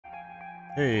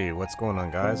Hey, what's going on,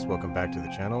 guys? Welcome back to the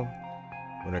channel.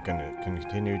 We're going to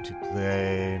continue to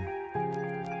play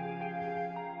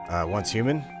Once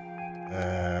Human.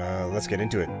 Let's get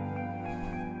into it.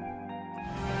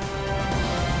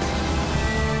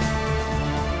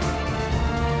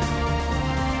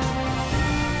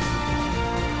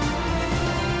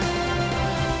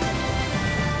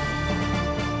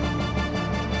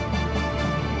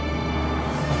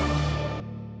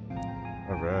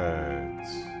 Alright.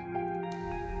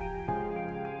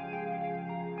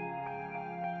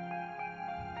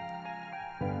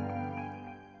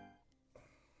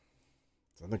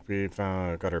 So I think we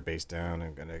got our base down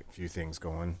and got a few things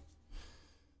going.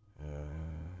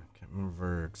 Can't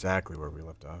remember exactly where we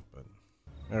left off, but...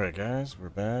 Alright, guys, we're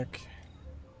back.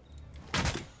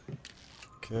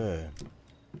 Okay.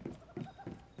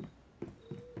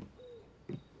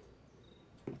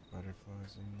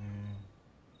 Butterflies in there.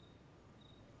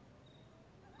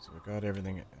 So we got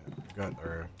everything, we got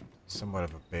our somewhat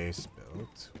of a base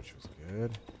built, which was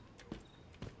good.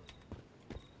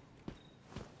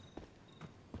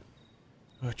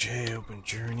 Okay, open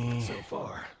journey. So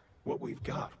far, what we've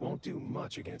got won't do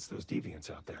much against those deviants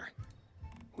out there.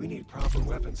 We need proper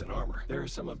weapons and armor. There are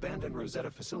some abandoned Rosetta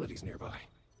facilities nearby.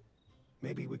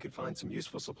 Maybe we could find some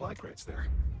useful supply crates there.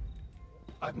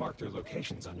 I've marked their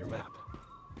locations on your map.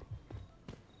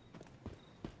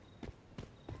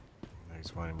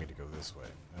 He's wanting me to go this way.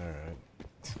 Alright.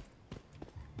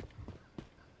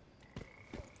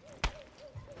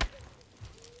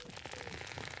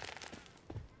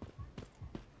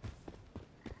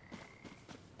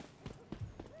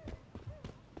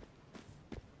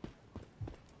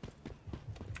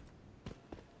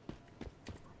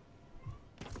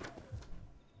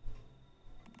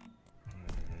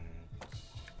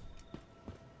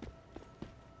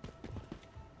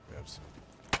 Grab some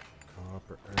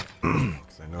copper,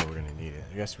 because I know we're gonna need it.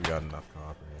 I guess we got enough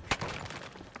copper, actually.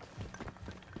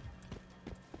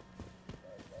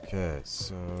 Okay,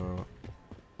 so...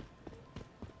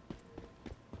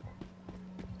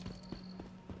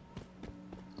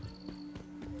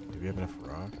 do we have enough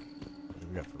rock? What do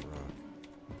we got for rock?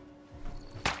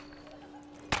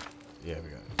 Yeah, we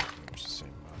got pretty much the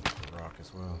same amount for rock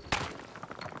as well.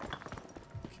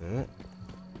 Okay.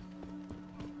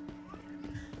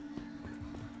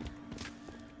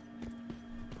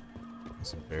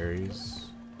 Some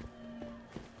berries.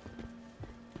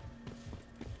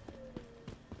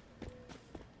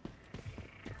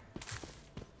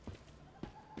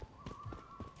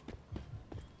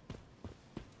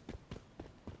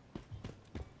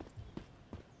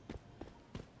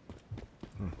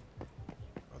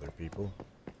 Other people.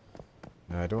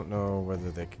 Now I don't know whether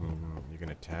you can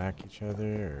attack each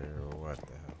other or what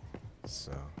the hell.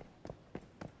 So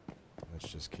let's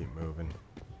just keep moving.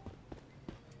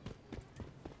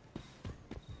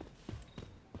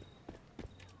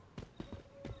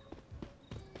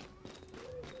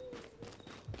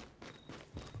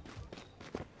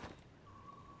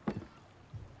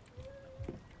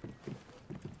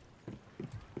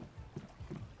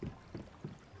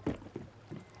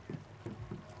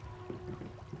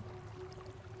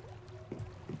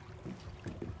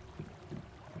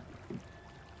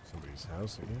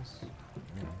 House, I guess.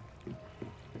 Yeah.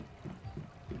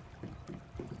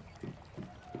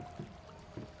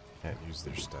 Can't use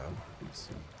their stuff,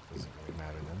 so it doesn't really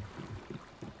matter then.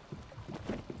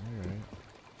 Alright.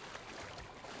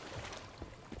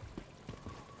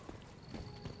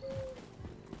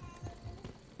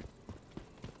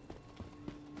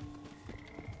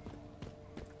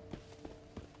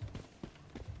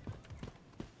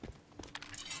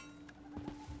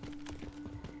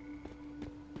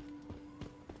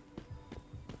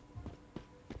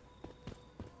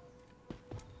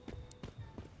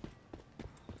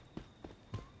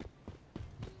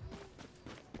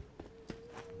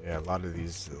 Yeah, a lot of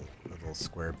these little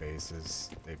square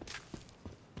bases, they've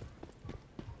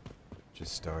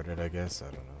just started, I guess. I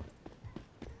don't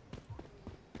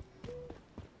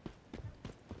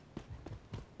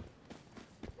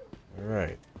know.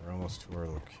 Alright, we're almost to our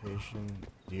location.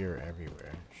 Deer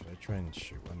everywhere. Should I try and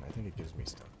shoot one? I think it gives me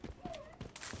stuff.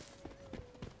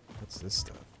 What's this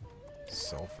stuff?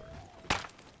 Sulfur.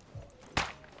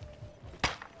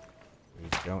 We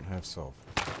don't have sulfur.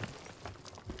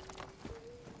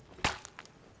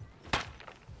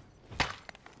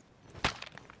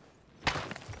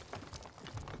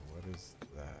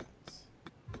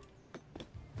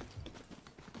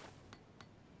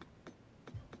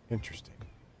 Interesting.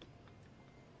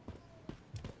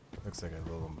 Looks like a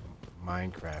little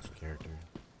Minecraft character.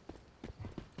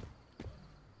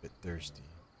 Bit thirsty.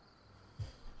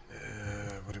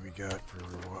 What do we we got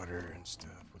for water and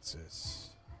stuff? What's this?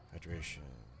 Hydration.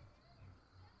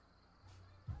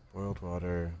 Boiled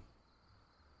water.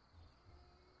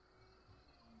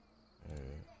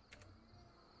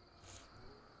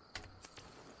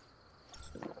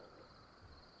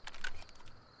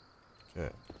 Okay.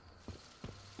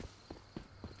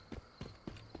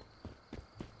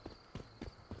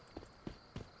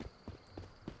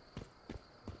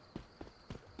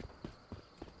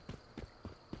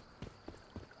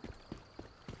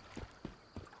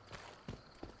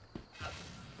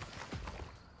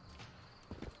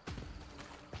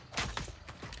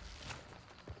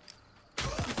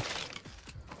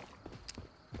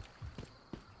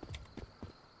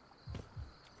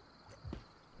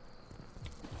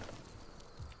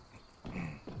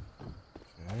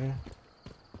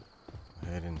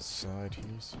 Head inside here,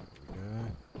 see what we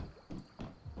got.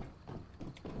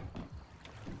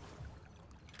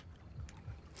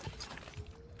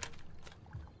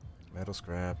 Metal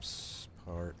scraps,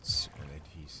 parts, and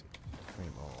adhesive.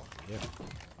 Cream all. Yep.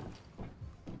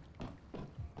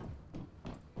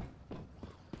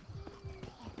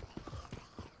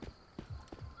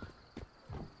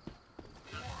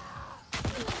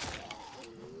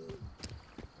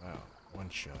 Wow, one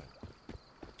shot.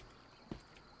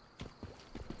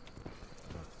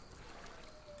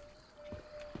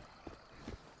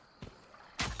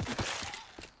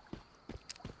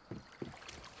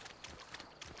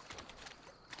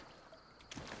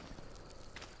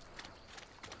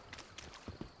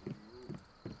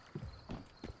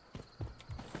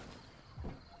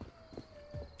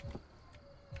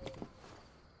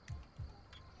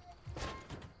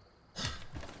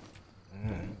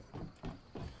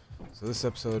 So this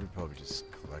episode, we're probably just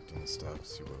collecting stuff,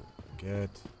 see what we get.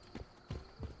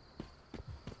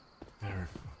 Now we're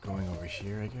going over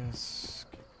here, I guess.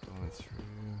 Keep going through.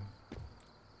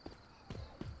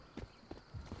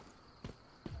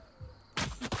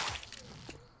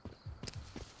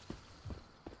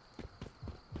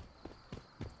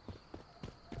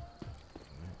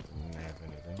 Didn't have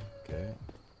anything. Okay.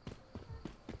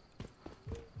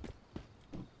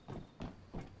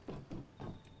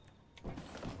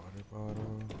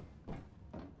 Bottle.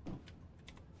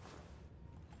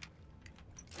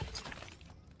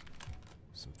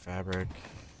 Some fabric.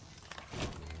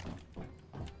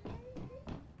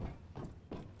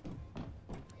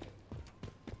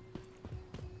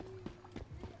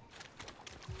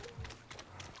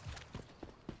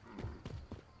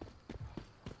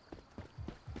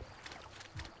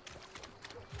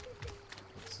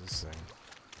 What's this thing?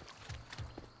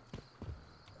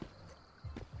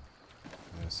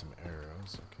 Some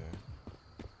arrows, okay.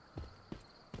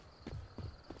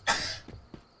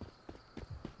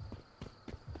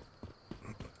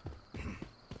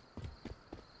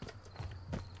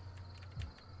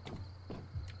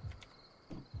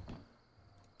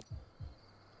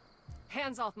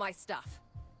 Hands off my stuff.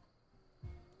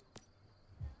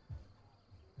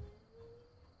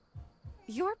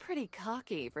 You're pretty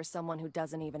cocky for someone who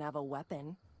doesn't even have a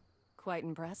weapon. Quite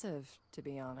impressive, to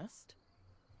be honest.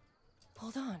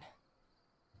 Hold on.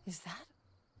 Is that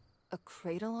a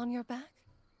cradle on your back?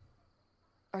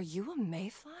 Are you a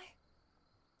mayfly?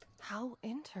 How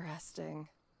interesting.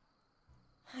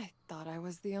 I thought I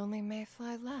was the only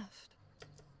mayfly left.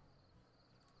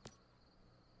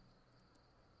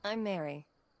 I'm Mary.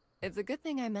 It's a good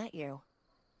thing I met you.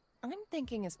 I'm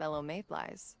thinking as fellow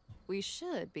mayflies, we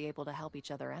should be able to help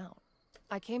each other out.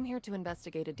 I came here to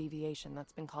investigate a deviation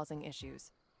that's been causing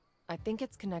issues. I think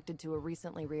it's connected to a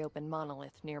recently reopened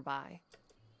monolith nearby.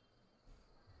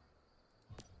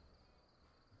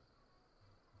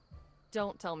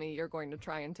 Don't tell me you're going to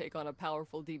try and take on a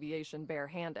powerful deviation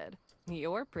barehanded.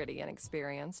 You're pretty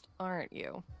inexperienced, aren't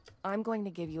you? I'm going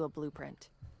to give you a blueprint.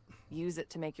 Use it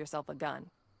to make yourself a gun.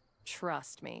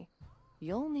 Trust me,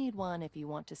 you'll need one if you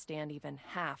want to stand even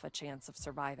half a chance of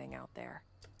surviving out there.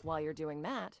 While you're doing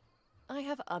that, I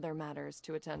have other matters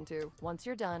to attend to. Once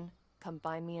you're done, come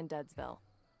find me in Deadsville.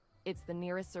 It's the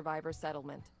nearest survivor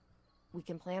settlement. We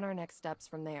can plan our next steps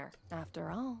from there. After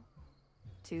all,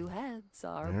 2 heads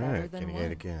are better than getting one.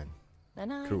 it again.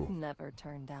 And I Cool. never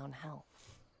turn down help.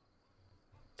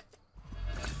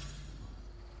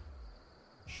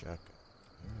 Shotgun.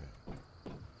 Alright.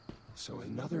 So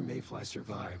another mayfly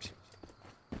survived,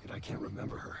 and I can't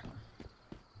remember her.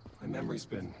 My memory's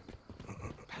been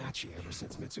patchy ever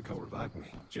since Mitsuko revived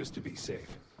me. Just to be safe,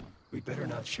 we'd better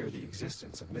not share the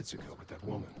existence of Mitsuko with that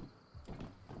woman.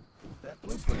 That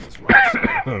blueprint is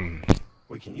right.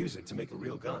 We can use it to make a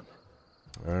real gun.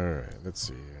 Alright, let's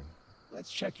see here.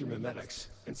 Let's check your memetics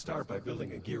and start by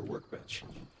building a gear workbench.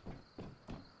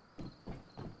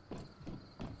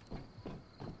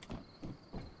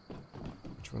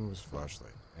 Which one was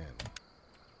flashlight? N.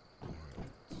 Alright.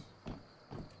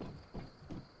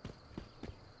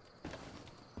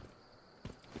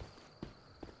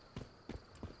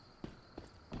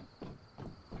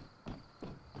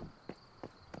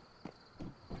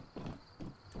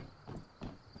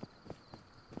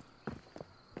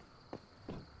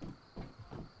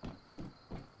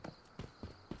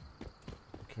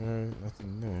 Okay,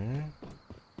 nothing there.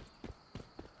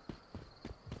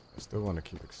 I still want to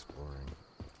keep exploring.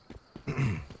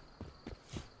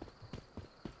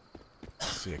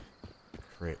 See a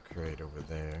crate over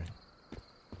there.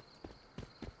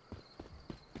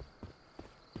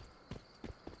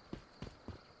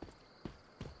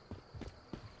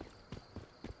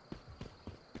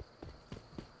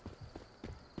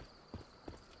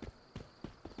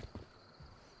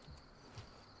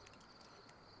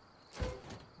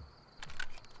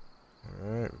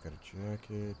 Alright, we got a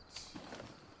jacket.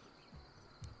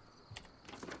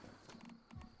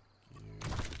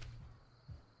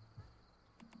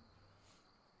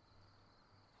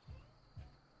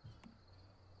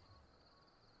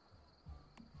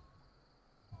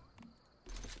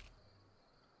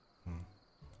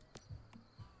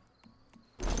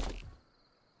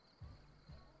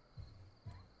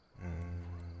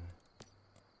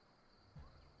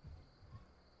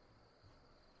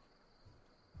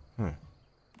 Huh.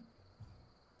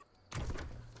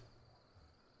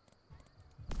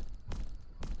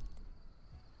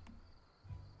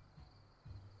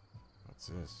 What's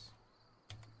this?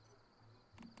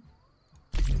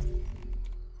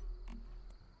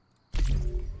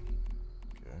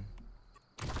 Okay.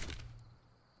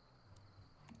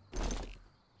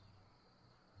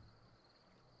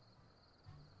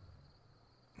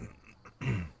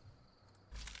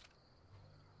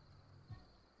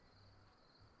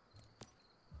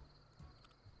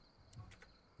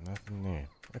 Nothing there.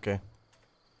 Okay.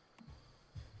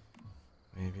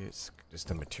 Maybe it's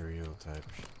just a material type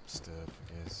stuff,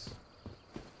 I guess.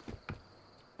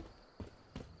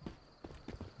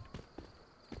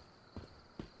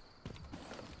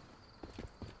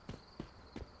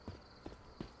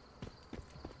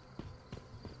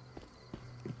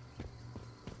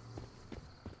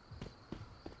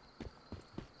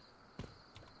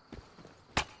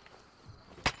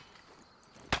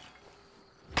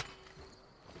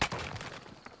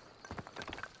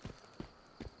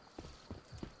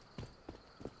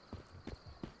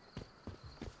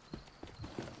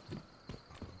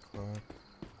 Clock.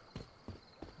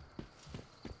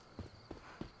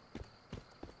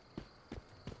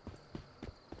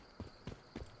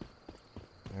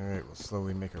 Alright, we'll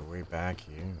slowly make our way back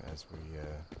here as we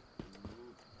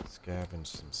scavenge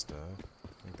some stuff.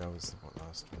 I think that was the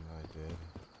last one I did.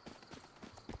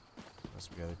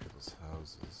 Must be other people's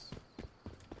houses.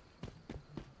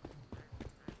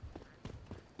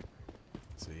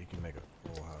 So you can make a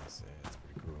full house there, that's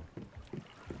pretty cool.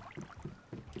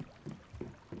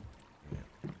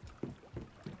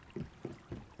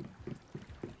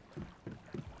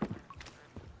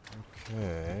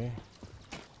 Okay.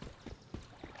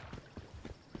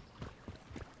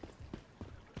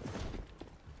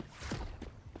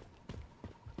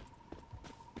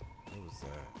 What was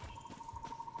that?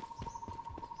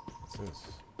 What's this?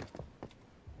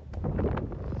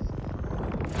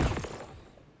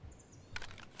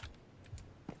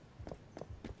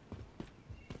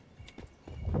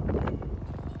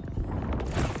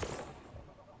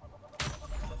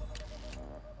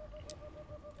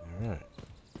 Alright.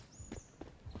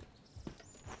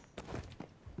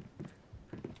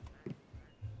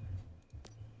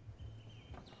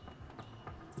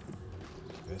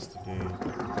 Investigate.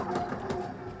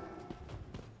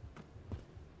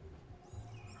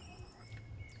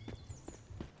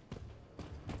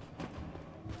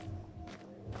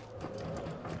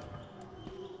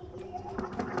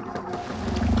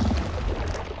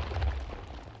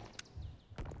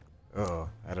 Uh-oh,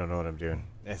 I don't know what I'm doing.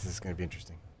 This is gonna be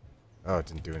interesting. Oh, it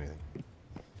didn't do anything.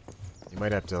 You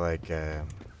might have to like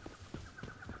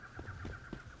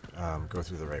go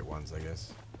through the right ones, I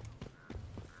guess.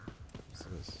 What's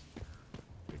this?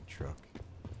 Big truck.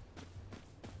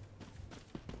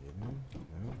 Get in?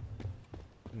 No?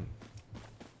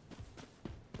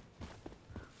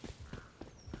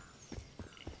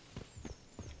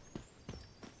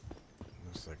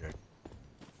 Looks like a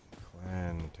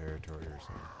clan territory or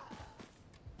something.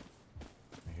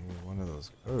 I hear one of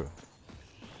those. Oh, there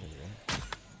you go.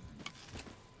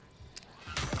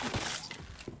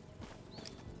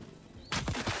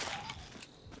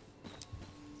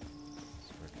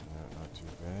 It's working out not too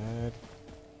bad.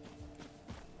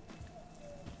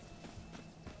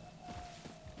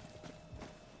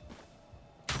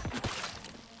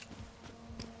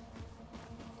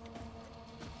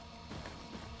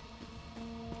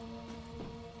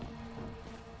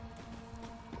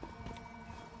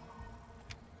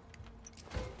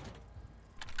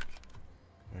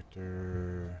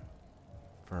 Connector.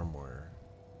 Firmware.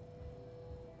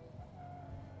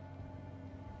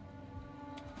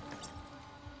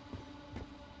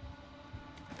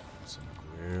 Some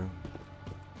glue.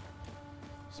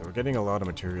 So we're getting a lot of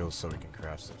materials so we can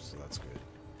craft stuff, so that's good.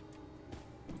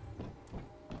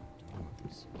 Don't know what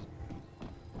these things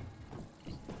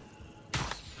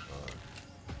are.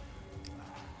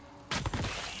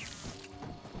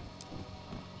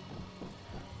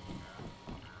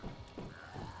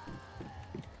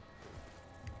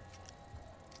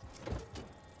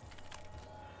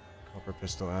 Copper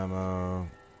pistol ammo,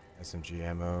 SMG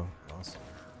ammo. Awesome.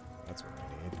 That's what we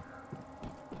need.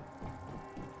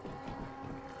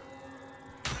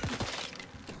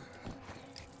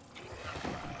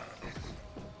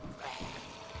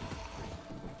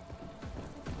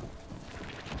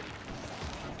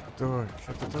 Door,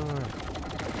 shut the door.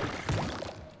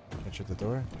 Can't shut the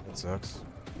door? That sucks.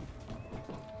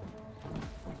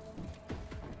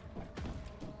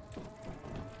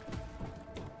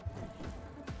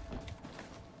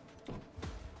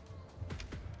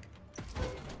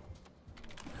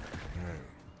 Alright.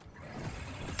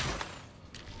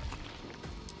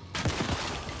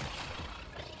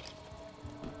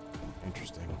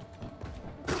 Interesting.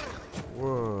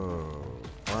 Whoa.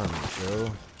 Farm,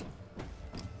 Joe.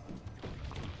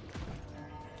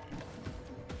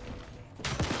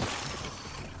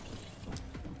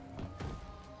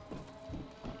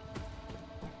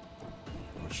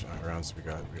 Rounds we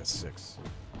got 6. So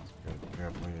we gotta be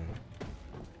careful here.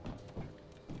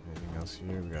 Anything else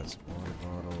here? We got some water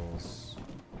bottles.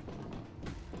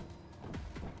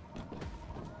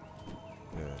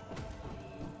 Good.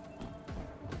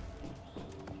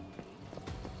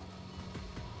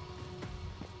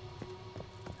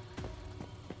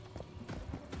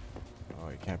 Oh,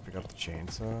 you can't pick up the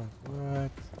chainsaw?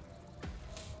 What?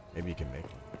 Maybe you can make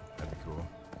it. That'd be cool.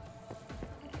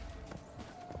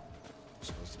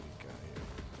 Supposed to be a guy here.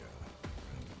 Yeah.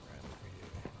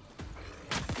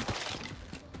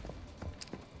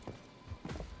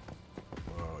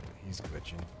 Whoa, he's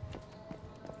glitching.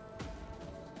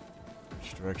 Which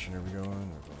direction are we going? We're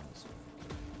going this way.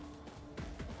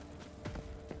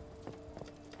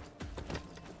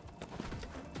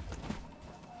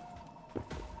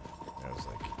 I was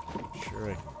like, I'm sure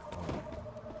I can climb.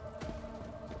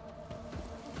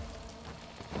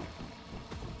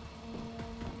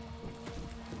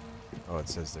 Oh, it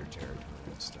says their territory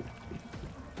and stuff.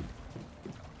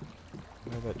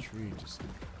 Oh, that tree just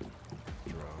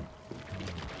dropped.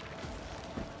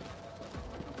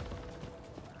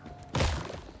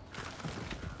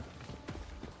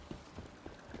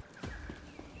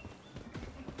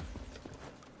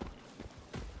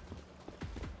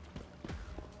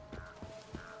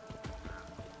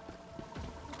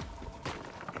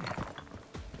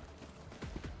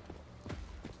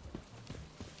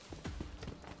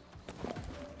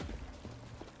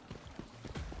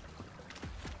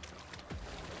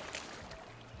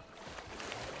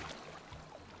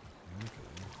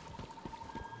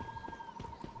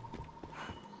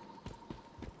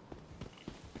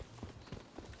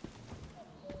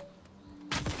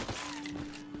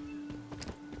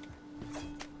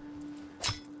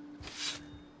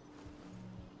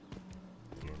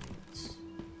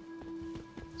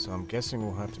 So I'm guessing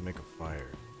we'll have to make a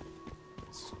fire.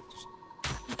 Let's just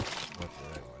left the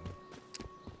right one.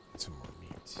 Get some more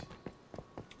meat.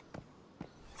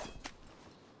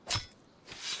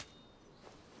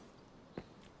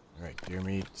 Alright, deer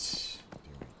meat.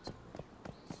 Deer meat.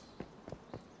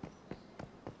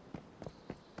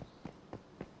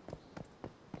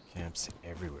 Camps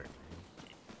everywhere.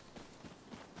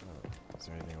 Oh, is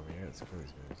there anything over here? Let's kill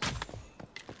these guys.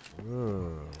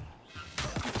 Whoa.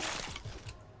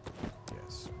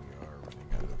 Yes, we are running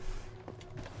out of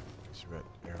these red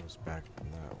arrows back from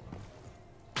that one.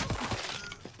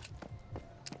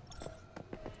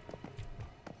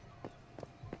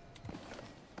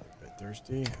 A bit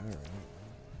thirsty? Alright.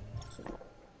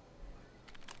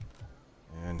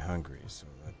 And hungry, so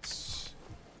let's...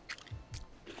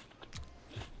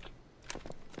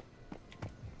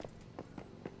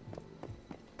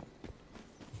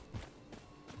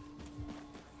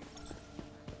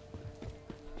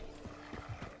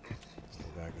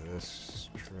 back of this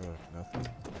truck, nothing.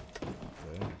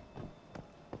 Okay.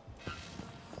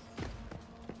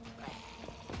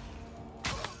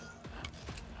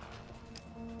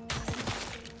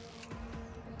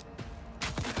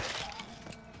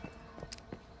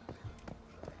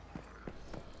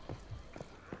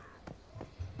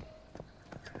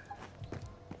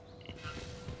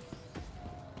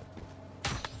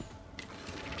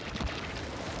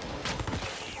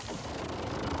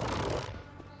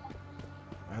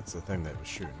 That's the thing that was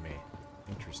shooting me.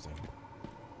 Interesting.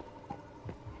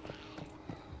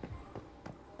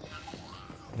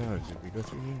 No, did we go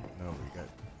through here? No, we got...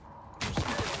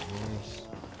 Here's...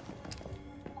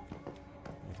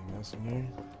 Anything else in here?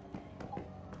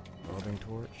 Welding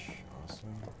torch.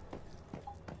 Awesome.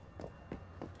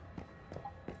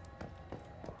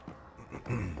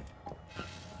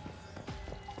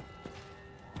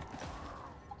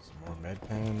 Some more med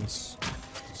pens.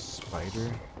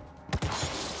 Spider.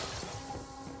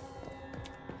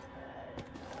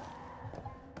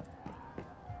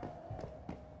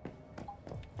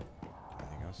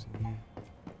 Anything else in here?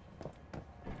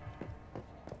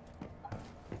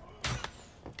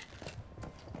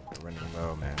 We're running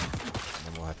low, man. And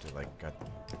then we'll have to like gut.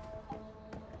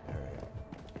 Alright.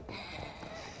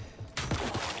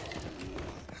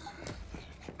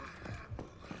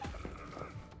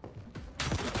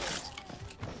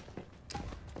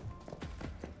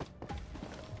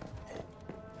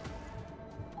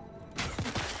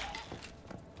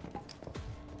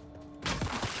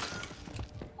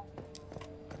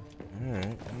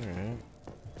 Alright, alright.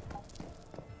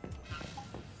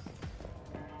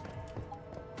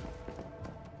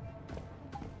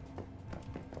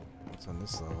 What's on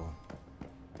this level?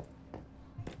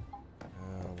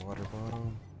 Water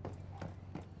bottle.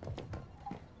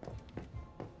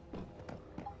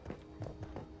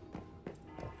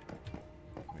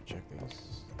 Can we check these?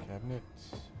 Cabinet.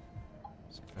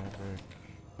 Some fabric.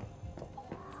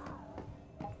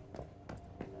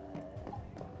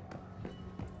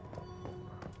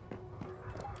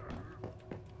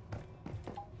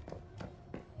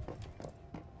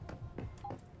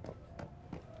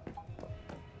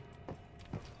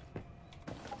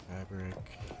 Fabric.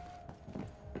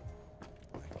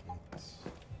 Blankets.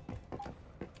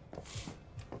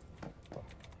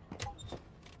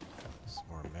 Some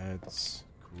more meds.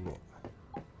 Cool.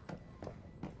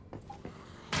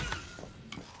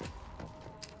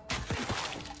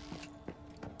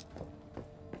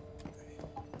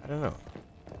 I don't know.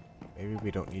 Maybe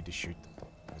we don't need to shoot them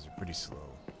because they're pretty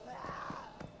slow.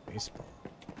 Baseball.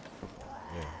 Football.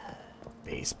 Yeah.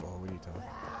 Baseball. What are you talking about?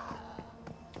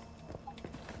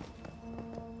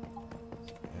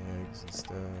 Eggs and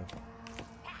stuff.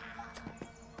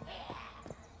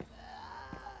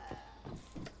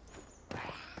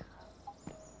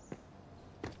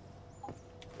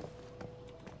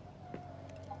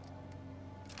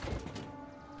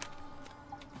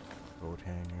 Coat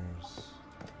hangers.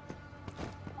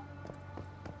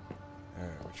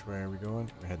 Alright, which way are we going?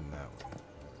 We're heading that way.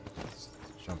 Let's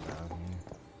jump out here.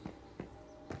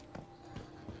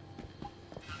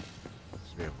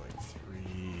 So we have like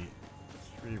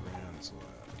three rounds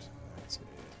left. That's it.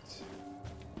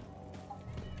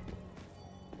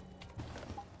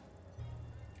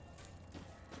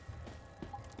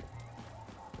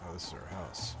 Oh, this is our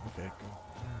house. Okay, cool.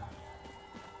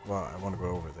 Well, I want to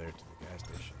go over there to the gas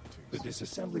station The too.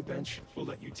 disassembly bench will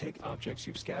let you take objects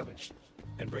you've scavenged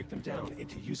and break them down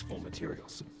into useful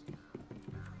materials.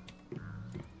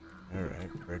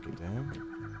 Alright, break it down.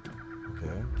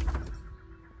 Okay.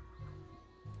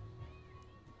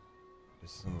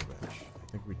 Disassembly bench. I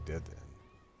think we did that.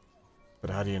 But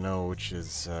how do you know which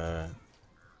is, you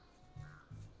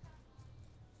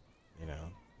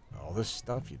know, all this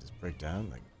stuff you just break down,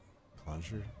 like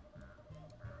plunger?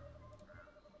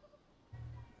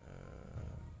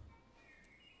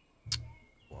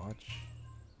 Watch.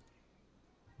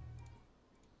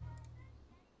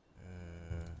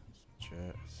 Some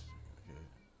chest. Okay.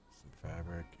 Some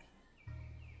fabric.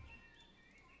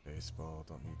 Baseball,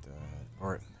 don't need that.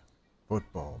 Or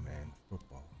football, man.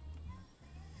 Football.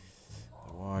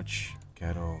 The watch.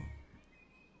 Kettle.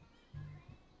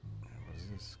 What is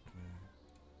this?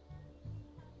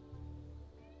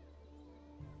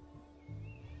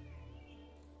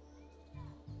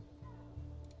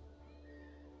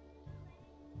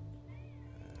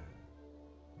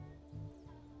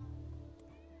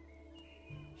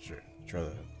 Sure, try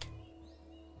that.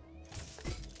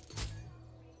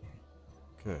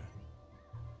 Okay.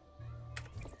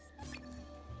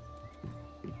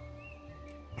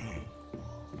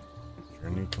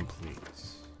 Journey complete.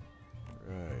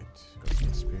 Right. Got some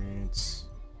experience.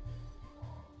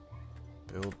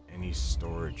 Build any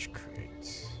storage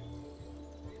crate.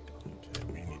 Okay,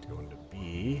 we need to go into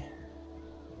B.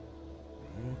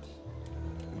 Right.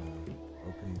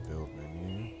 Open build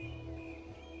menu.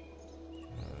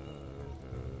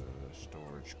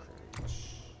 Storage crates.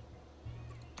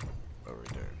 Oh,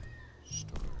 right there.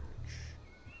 Storage.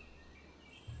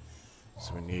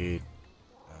 So we need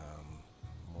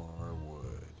more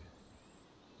wood.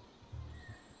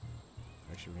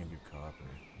 Actually, we can do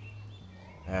copper.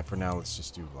 For now, let's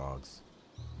just do logs.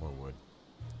 More wood.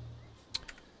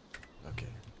 Okay,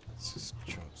 let's just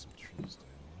chop some trees down.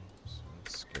 So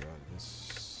let's get out of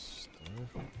this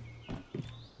stuff.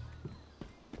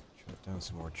 Chop down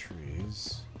some more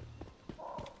trees.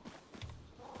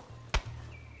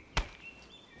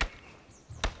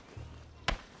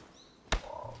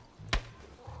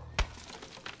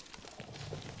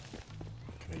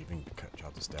 Can I even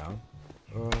chop this down?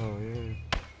 Oh, yeah.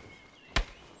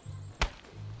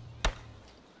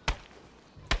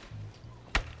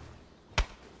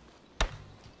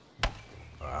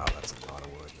 Wow, that's a lot of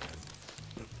wood,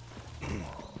 man.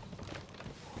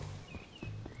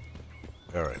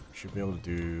 Alright, we should be able to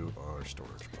do our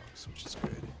storage box, which is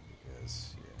good,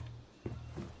 because, yeah.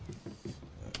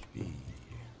 B,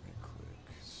 right click,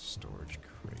 storage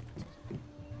crate.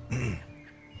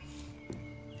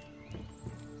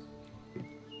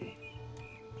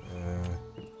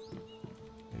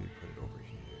 Maybe put it over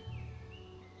here.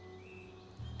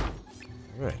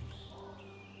 Alright.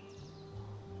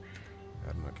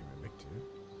 I'm not gonna make two.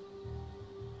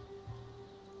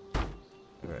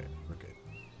 Alright, we're good.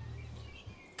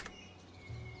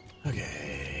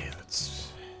 Okay, let's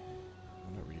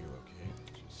not relocate.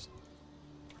 Just,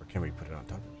 or can we put it on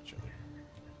top of each other?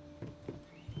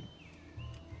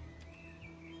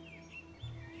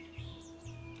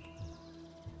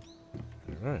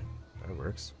 Alright, that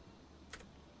works.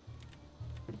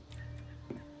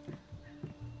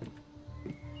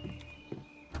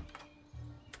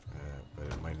 But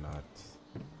it might not.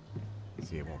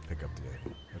 See, it won't pick up the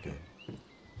item. Okay.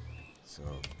 So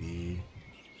B,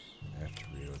 I have to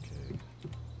relocate.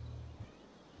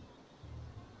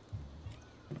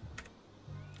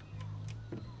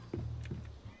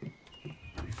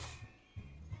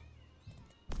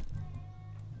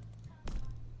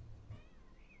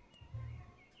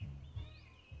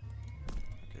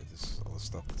 Okay, this is all the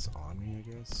stuff that's on me, I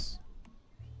guess.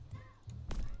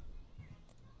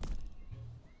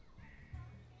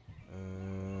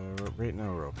 Right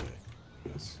now we're okay, I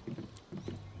guess.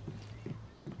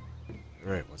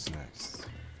 Alright, what's next?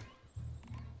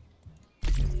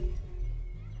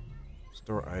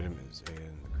 Store item is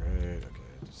in the crate.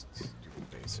 Okay, just do the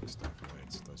basic stuff,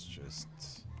 right? So let's just...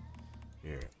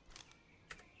 Here.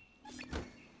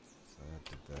 So that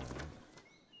did that.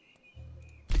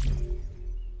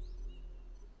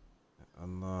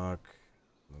 Unlock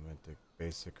Lamentic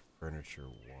Basic Furniture 1.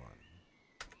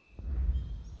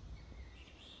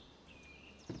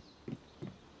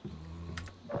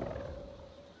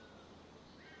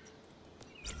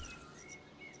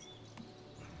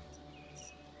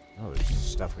 Oh, there's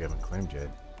stuff we haven't claimed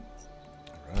yet.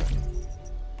 Alright.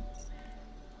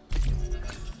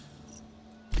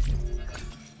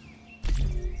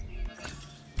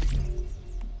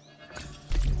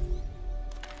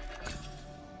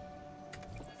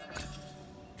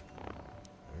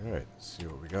 Alright, let's see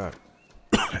what we got.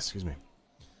 Excuse me.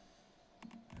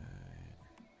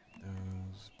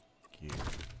 Those gear.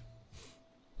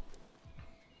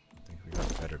 I think we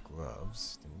got better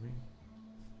gloves, didn't we?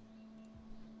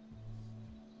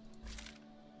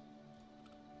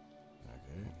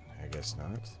 I guess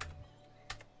not.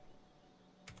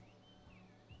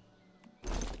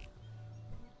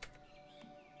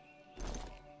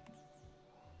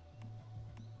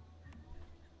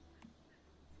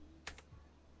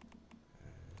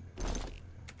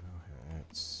 No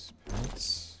hats.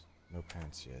 Pants? No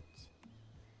pants yet.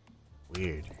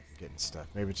 Weird. Getting stuff.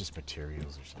 Maybe just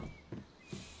materials or something.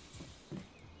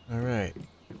 Alright.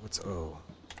 What's O?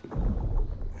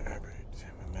 Alright.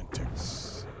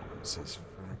 Mementos. It says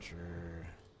furniture.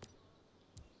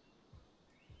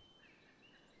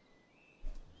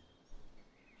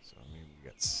 So maybe we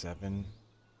got 7.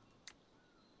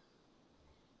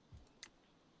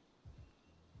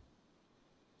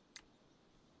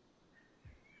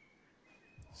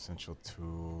 Essential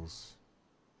tools.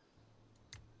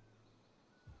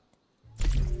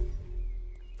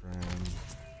 Frame.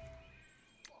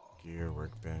 Gear,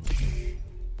 workbench.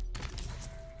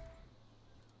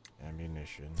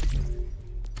 Ammunition.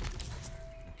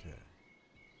 Okay.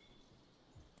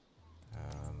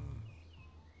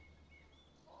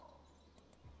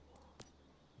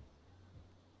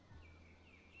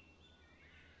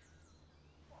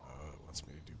 It wants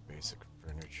me to do basic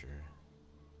furniture.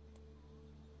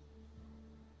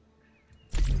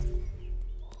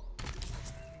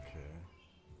 Okay.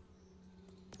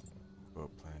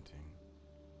 Boat planting.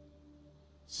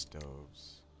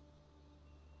 Stoves.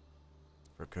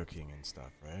 For cooking and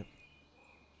stuff, right?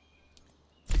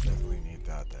 Definitely need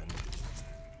that then.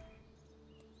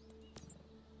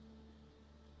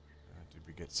 Did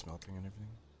we get smelting and everything?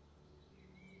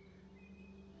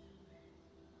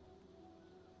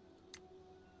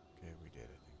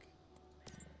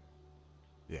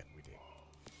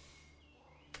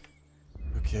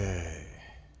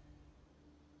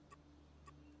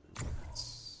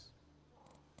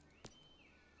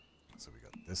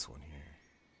 this one here.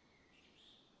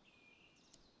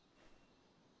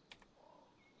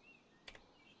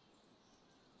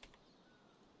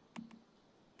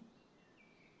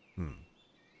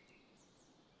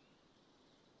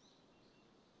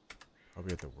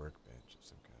 Probably at the workbench of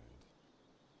some kind.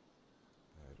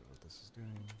 I don't know what this is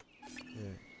doing.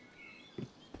 Yeah.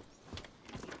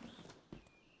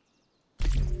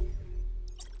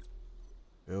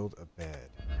 Build a bed.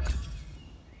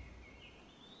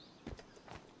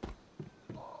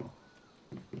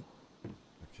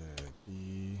 Okay,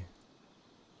 B.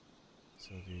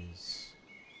 So these.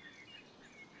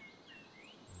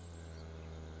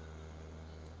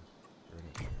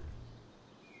 Furniture.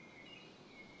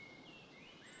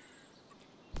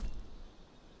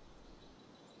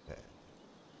 Bed.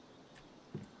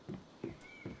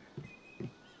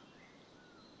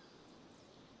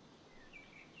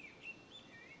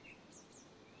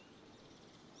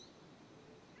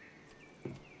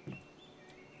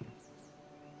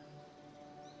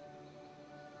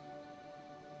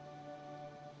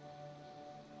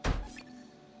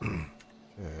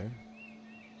 Okay.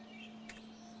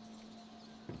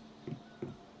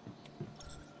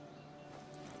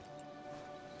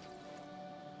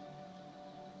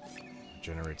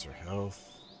 Generates her health.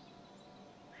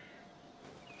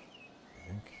 I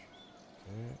think.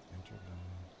 Okay, enter.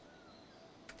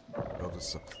 Build a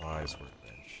supplies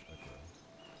workbench. Okay.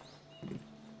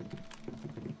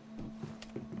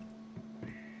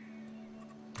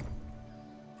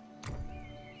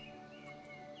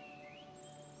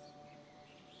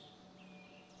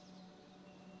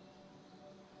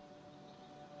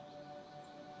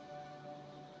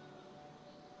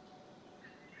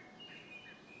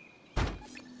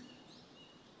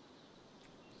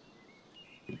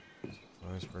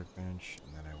 Supplies workbench,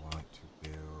 and then I want to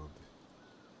build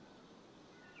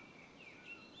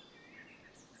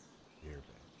gear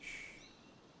bench.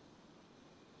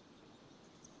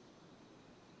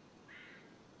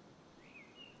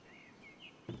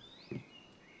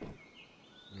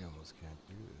 We almost can't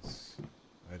do this.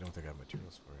 I don't think I have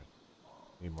materials for it.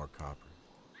 Need more copper.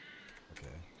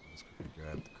 Okay, let's quickly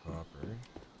grab the copper.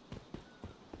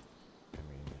 I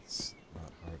mean, it's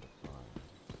not hard to find.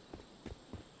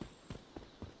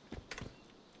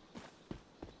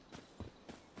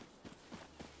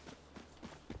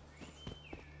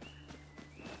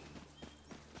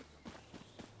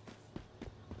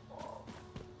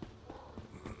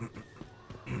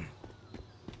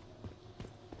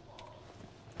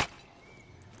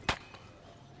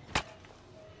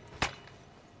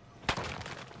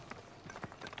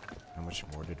 How much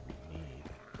more did we need?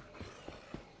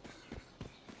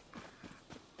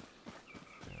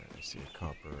 Alright, I see a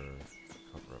copper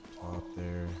up top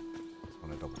there. Just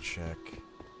want to double check.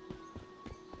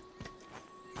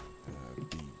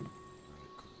 B,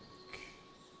 right click.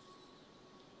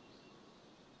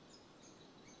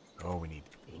 Oh, we need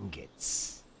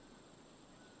ingots.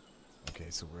 Okay,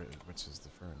 so which is the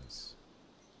furnace?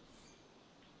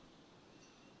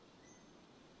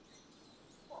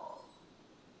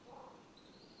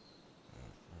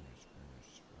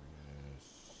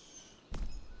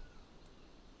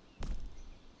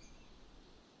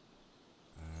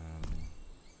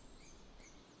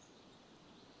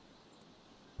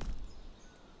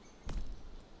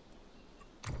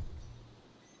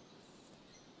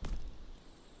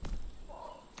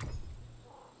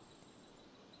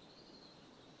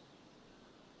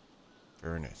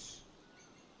 Furnace.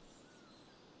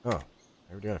 Oh,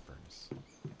 I already got a furnace.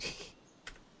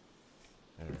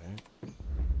 Alright.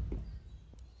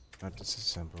 Not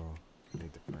disassemble.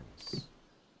 Need the furnace.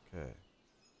 Okay.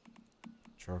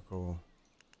 Charcoal.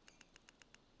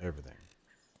 Everything.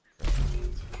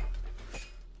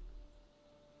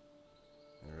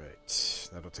 Alright.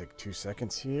 That'll take 2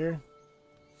 seconds here.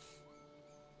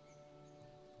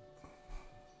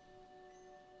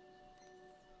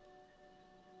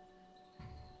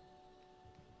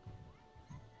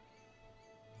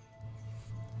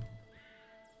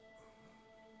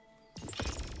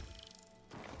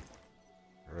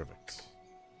 Perfect.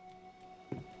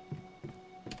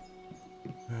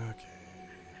 Okay.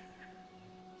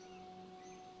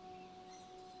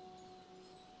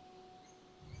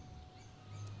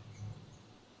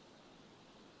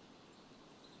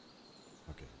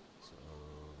 Okay, so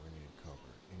we need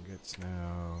copper ingots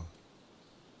now.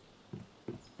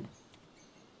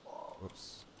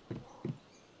 Whoops.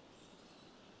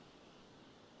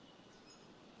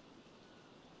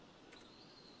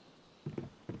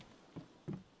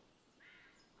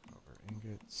 Copper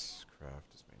ingots. Craft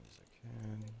as many as I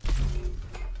can.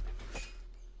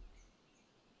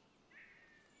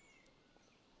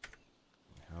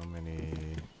 How many?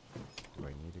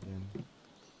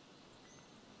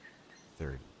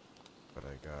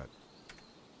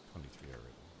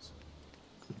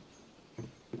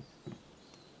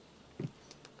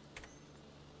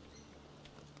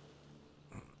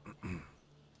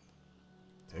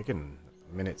 Taking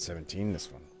a minute 17 this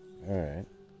one. Alright.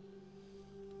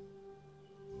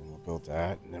 We'll build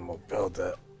that, and then we'll build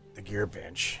the gear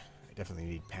bench. I definitely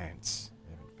need pants.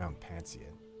 I haven't found pants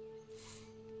yet.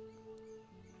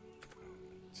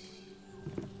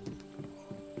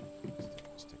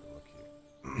 Let's take a look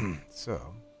here. So,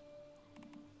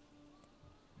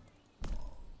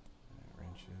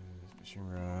 wrenches, fishing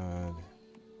rod,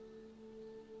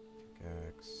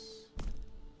 pickaxe,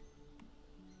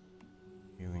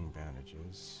 healing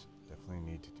bandages.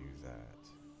 Definitely need to do that.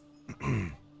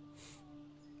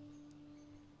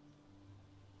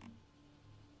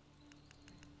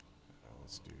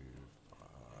 Let's do 4.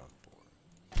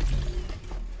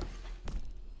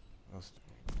 What else do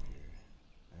we need here?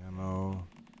 Ammo.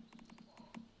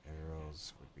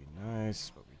 Arrows would be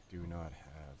nice, but we do not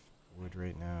have wood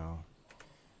right now.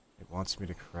 It wants me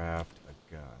to craft a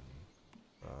gun,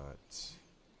 but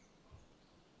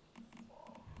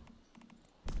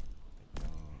I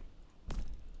don't.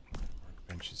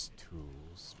 Workbenches,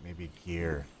 tools, maybe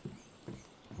gear.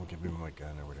 Will give me my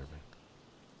gun or whatever.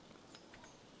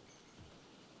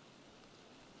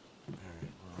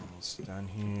 Alright, we're almost done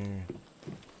here.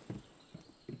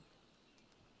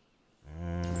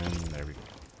 And there we go.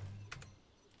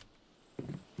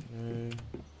 Okay.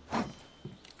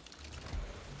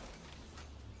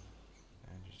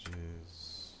 Bandages.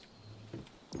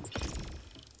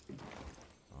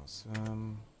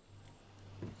 Awesome.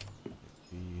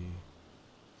 The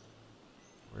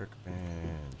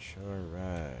workbench.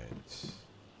 Alright.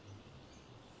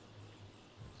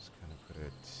 Just kind of put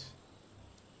it.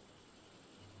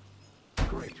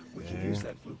 Great. We can use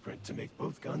that blueprint to make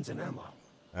both guns and ammo.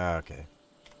 Ah, okay.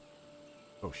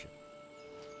 Oh, shit.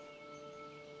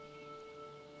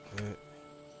 Okay.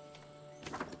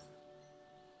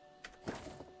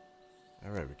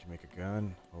 Alright, we can make a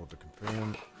gun. Hold to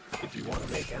confirm. If you want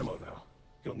to make ammo, though,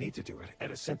 you'll need to do it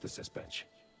at a synthesis bench.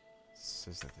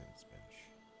 Synthesis bench.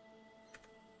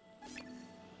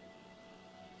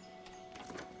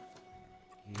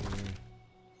 Here.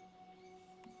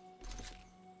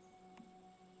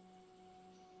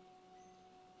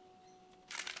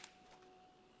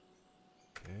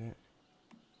 Okay.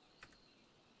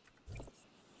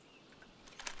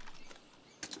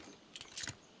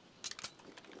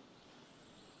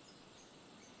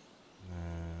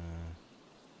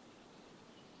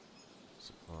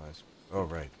 Supplies. Oh,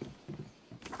 right.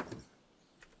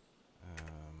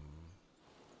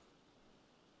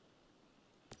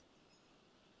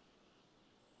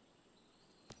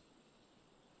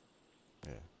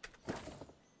 Yeah.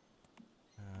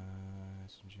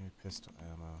 SMG pistol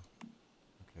ammo.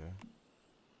 Okay.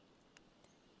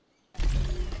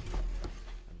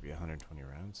 That'd be 120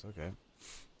 rounds. Okay.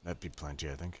 That'd be plenty,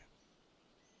 I think.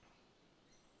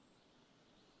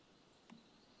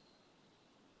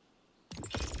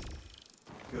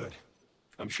 Good.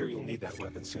 I'm sure you'll need that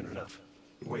weapon soon enough.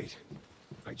 Wait.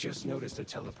 I just noticed a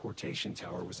teleportation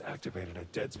tower was activated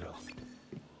at Deadsville.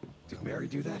 Did Mary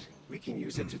do that? We can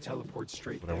use it to teleport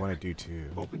straight What there. I want to do too.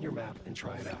 Open your map and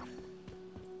try it out.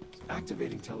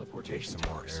 Activating teleportation Some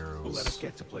more towers will let arrows. us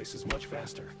get to places much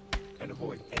faster and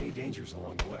avoid any dangers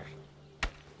along the way.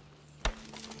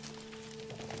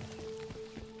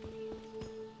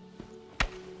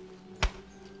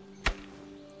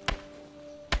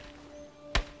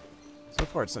 So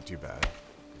far, it's not too bad.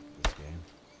 This game.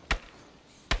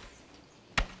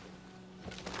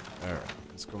 Alright,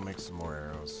 let's go make some more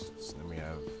arrows. So then we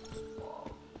have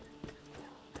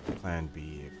plan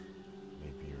B, if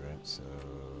need be, right? So,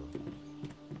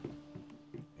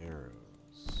 arrows.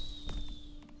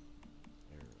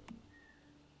 Arrow.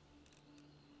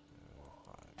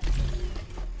 5.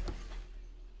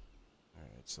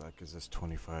 Alright, so that gives us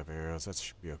 25 arrows. That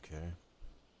should be okay.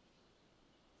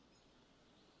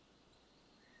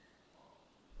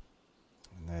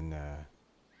 And then,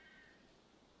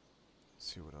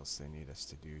 see what else they need us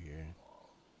to do here.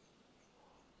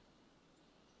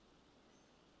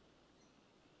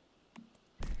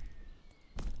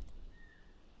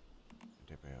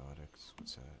 Antibiotics,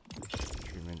 what's that?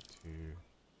 Treatment to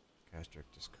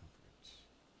gastric discomfort.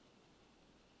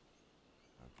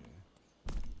 Okay.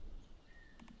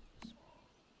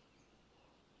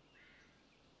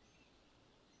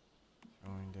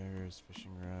 Throwing daggers,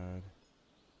 fishing rod.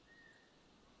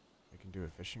 I can do a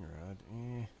fishing rod.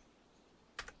 I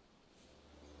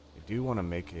do want to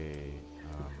make a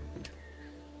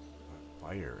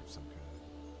fire of some kind.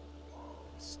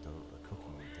 A stove, a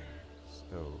cooking thing.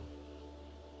 Stove.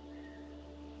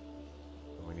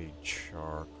 But we need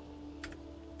charcoal.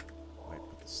 Might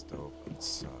put the stove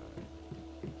outside.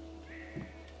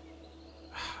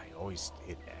 I always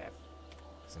hit F.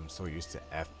 Because I'm so used to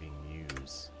F being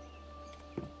used.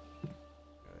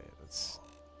 Alright, let's...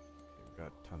 Okay, we've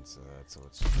got tons of that, so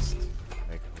let's just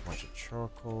make a whole bunch of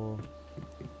charcoal.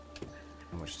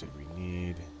 How much did we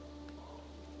need?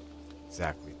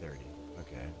 Exactly 30.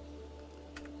 Okay.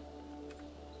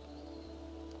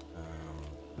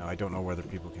 Now I don't know whether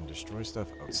people can destroy stuff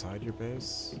outside your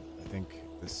base. I think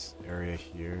this area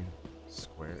here,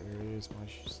 square area, is my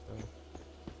stuff.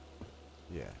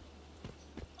 Yeah.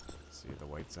 See the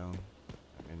white zone?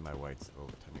 I'm in my little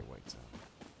tiny white zone.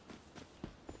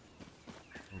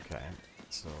 Okay,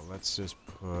 so let's just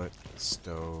put the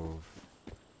stove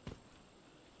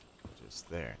just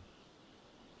there.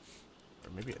 Or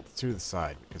maybe to the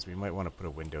side, because we might want to put a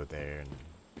window there and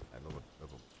a little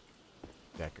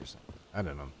deck or something. I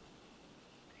don't know.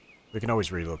 We can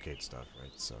always relocate stuff,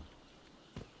 right? So.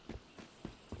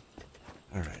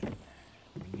 Alright.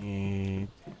 We need...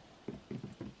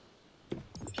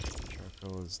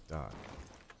 Charcoal is done.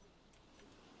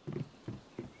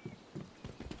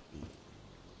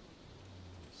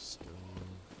 Stove.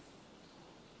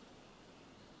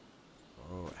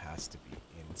 Oh, it has to be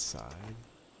inside?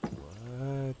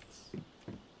 What? Do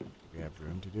we have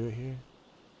room to do it here?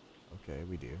 Okay,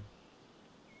 we do.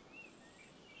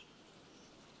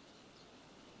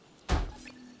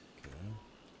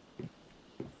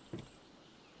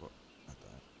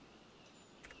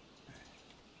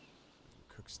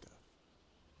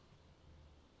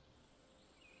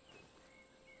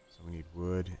 We need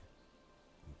wood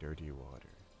and dirty water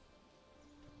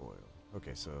to boil.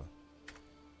 Okay, so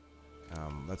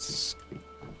let's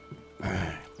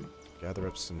gather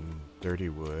up some dirty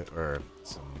wood, or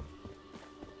some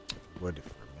wood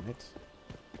for a minute.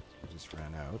 We just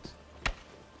ran out.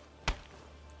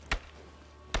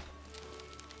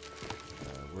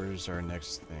 Where's our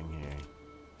next thing here?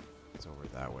 It's over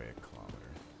that way, a kilometer.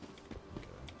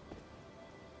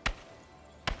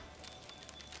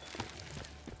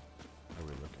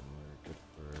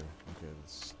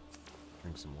 Let's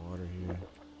drink some water here.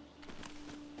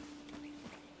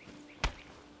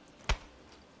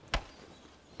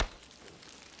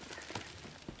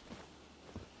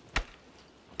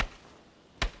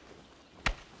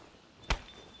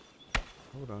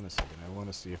 Hold on a second, I want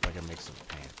to see if I can make some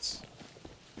pants.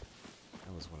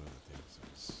 That was one of the things I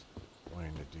was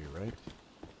wanting to do, right?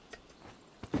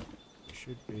 We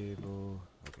should be able...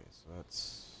 Okay, so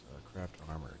that's craft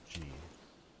armor, G.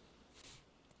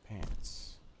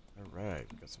 Pants. Alright,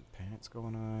 got some pants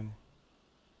going on.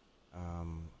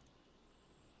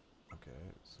 Okay,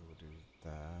 so we'll do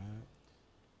that.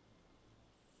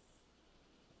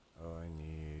 Oh, I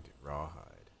need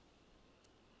rawhide.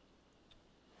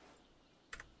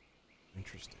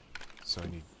 Interesting. So I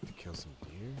need to kill some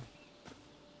deer?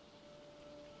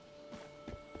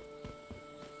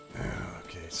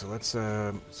 Okay, so let's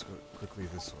go quickly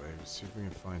this way. See if we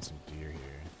can find some deer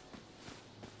here.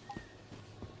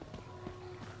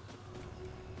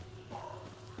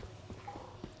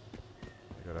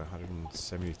 I got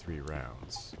 173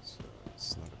 rounds, so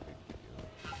it's not a big deal.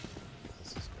 This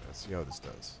is good. Let's see how this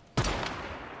does.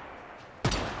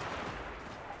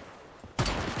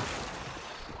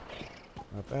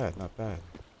 Not bad, not bad.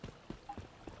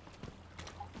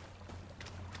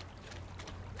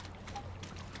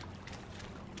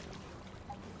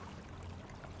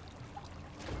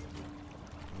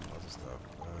 Lots of stuff.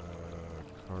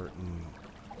 Carton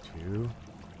 2.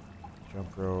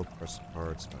 Jump rope, press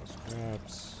parts, metal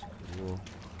scraps. Cool.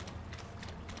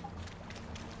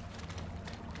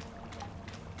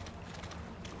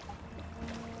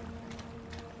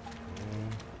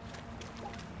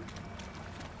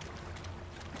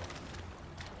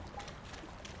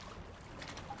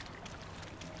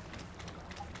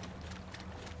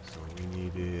 So we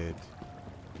needed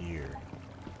gear.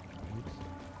 Right?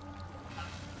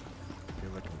 I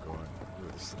feel like I'm going.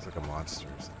 Ooh, this looks like a monster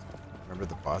or something. Remember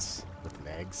the bus with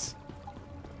legs?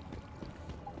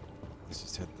 Let's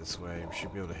just head this way. We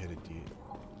should be able to hit a deer.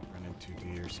 Run into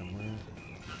deer somewhere.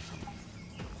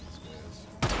 These guys.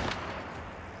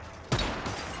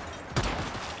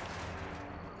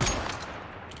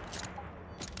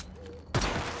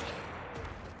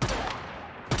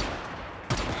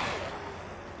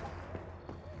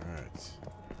 Alright.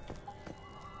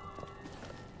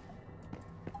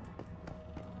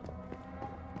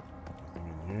 Nothing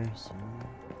in here soon.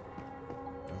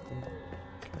 Nothing.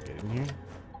 Can I get in here?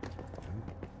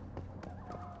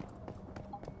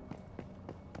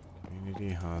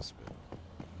 Community hospital.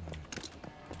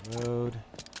 Alright. Load.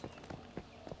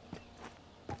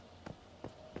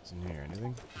 What's in here?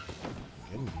 Anything?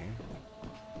 Get in here.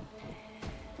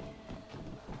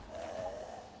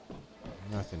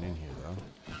 Nothing in here though.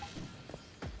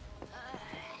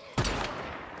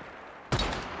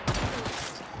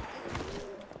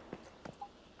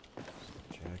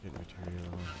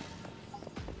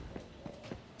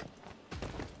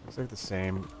 Looks like the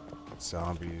same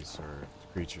zombies or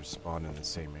creatures spawn in the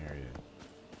same area.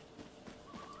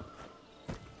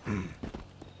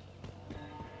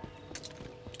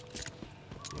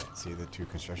 Yeah, see the two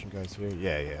construction guys here?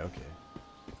 Yeah, yeah, okay.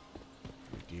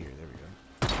 Oh deer, there we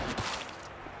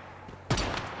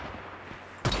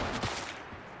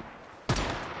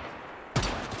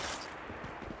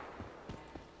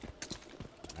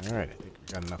go. Alright, I think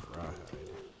we got enough rawhide.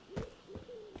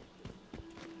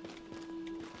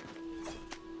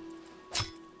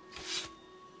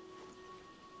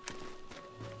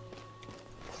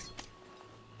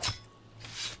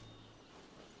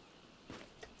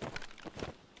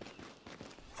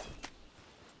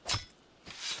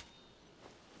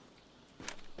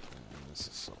 And this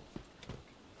is sulfur.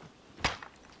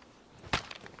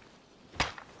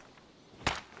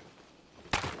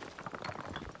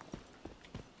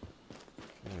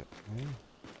 Okay.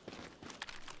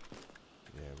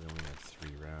 Yeah, we only have 3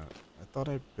 rounds. I thought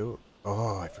I built...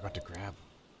 Oh, I forgot to grab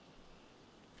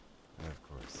them. Of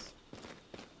course.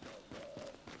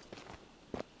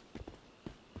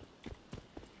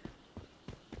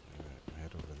 Alright,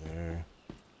 head over there.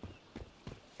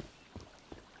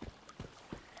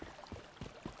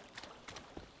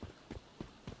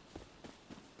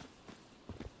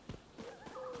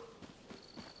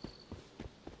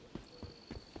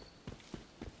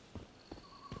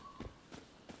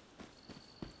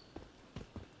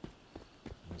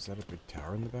 Is that a big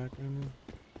tower in the background?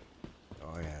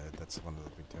 Oh yeah, that's one of the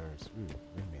big towers. Ooh,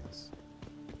 windmills.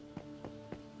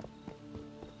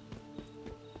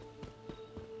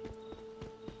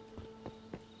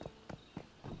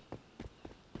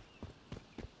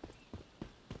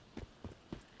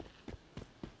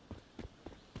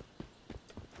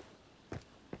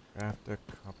 Craft a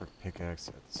copper pickaxe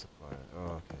at the supplier.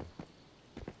 Oh, okay.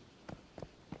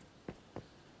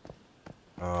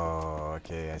 Oh,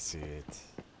 okay, I see it.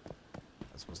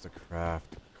 I'm supposed to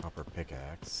craft a copper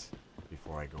pickaxe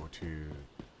before I go to...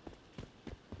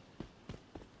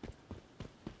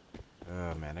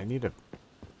 Oh man, I need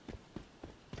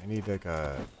like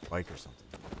a bike or something.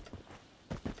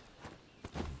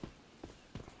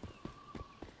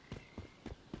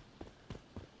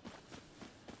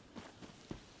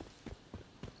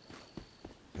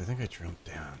 I think I jumped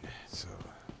down, so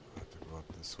I'll have to go up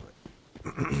this way.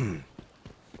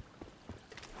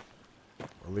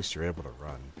 Or at least you're able to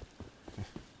run. Am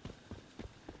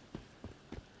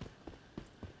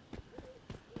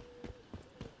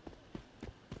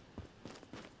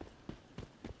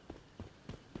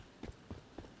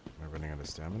I running out of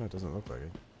stamina? It doesn't look like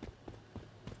it.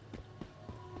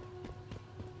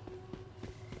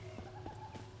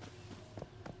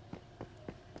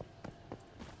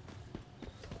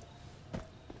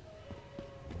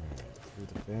 Alright, through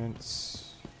the fence.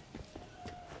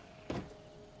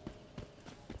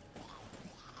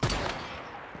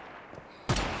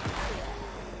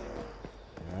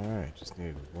 Alright, just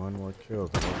need one more kill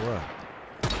to level up.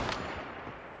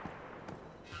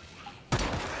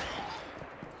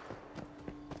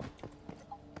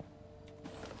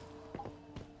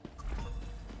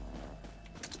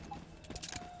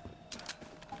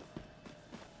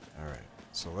 Alright,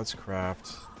 so let's craft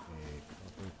a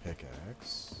copper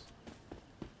pickaxe.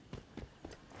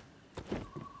 Copper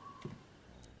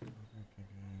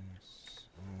pickaxe.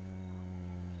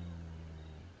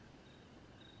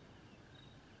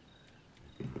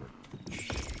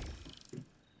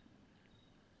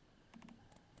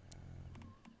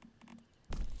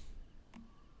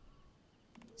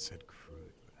 It said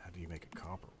crude, but how do you make a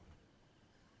copper one?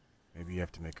 Maybe you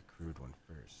have to make a crude one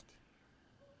first.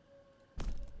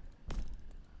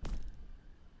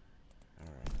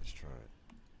 Alright, let's try it.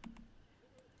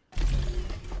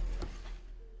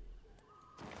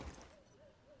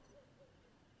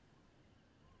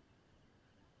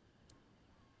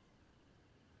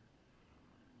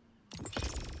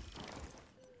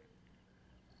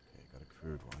 Okay, got a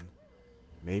crude one.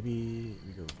 Maybe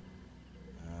we go...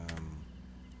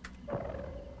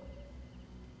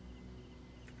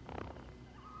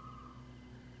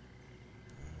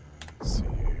 let's see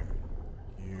here.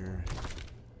 Here.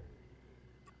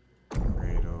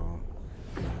 Cradle.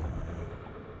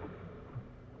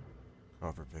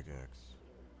 Copper pickaxe.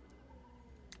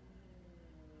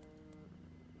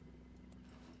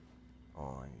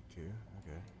 Oh, I need 2.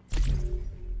 Okay.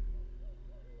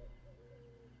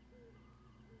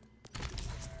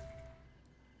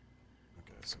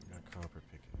 Okay, so we got copper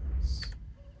pickaxe.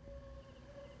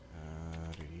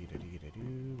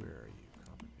 Where are you?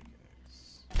 Copper pickaxe.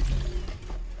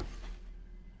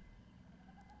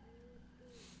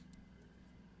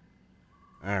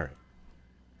 Alright.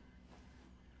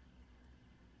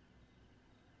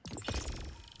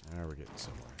 Now we're getting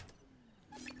somewhere.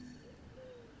 Gotta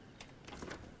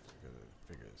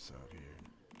figure this out here.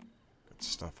 Got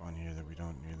stuff on here that we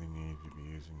don't really need to be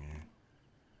using here.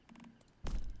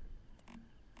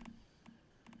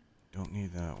 Don't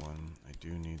need that one. I do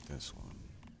need this one.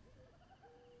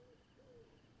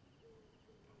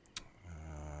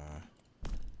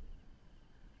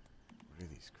 What are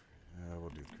these? We'll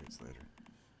do the crates later.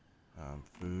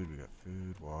 Food. We got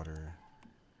food, water.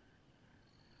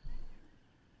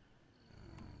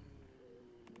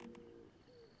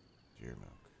 Deer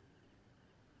milk.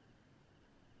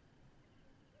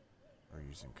 We're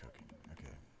using cooking.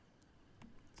 Okay.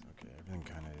 It's okay. Everything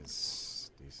kind of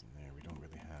is decent there. We don't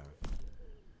really have.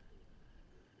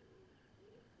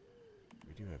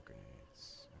 We do have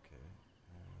grenades. Okay.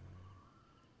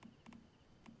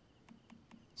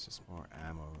 It's just more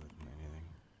ammo than anything.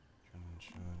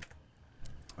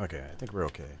 Okay, I think we're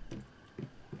okay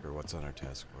for what's on our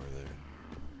task bar there.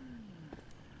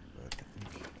 But I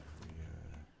think we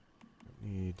don't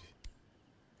need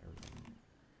everything.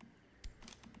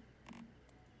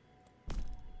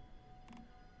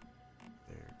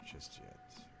 There just yet.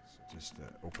 So just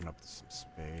open up some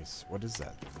space. What is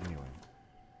that thing anyway?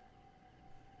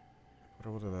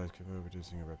 What would allow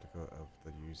reducing a replica of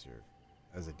the user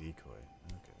as a decoy?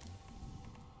 Okay.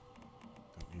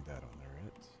 Don't need that on there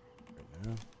right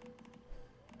now.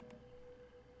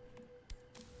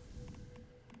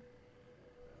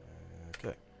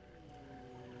 Okay.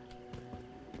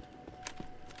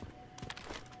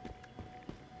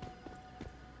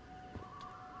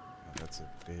 Now that's a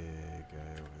big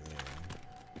guy over there.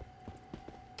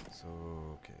 So,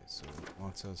 okay, so it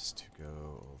wants us to go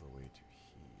all the way to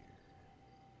here.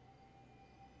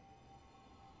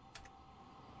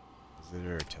 Is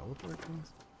there a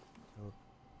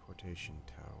teleportation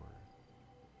tower?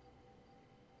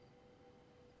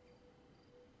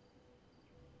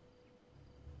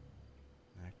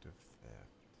 Active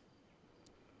theft.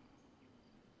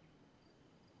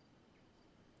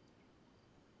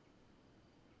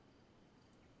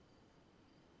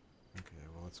 Okay,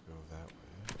 well let's go that way.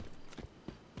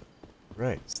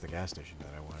 Right, it's the gas station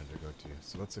that I wanted to go to.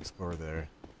 So let's explore there.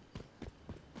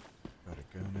 Got a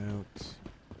gun out.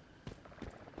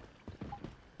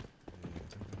 Yeah, I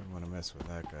don't want to mess with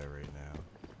that guy right now.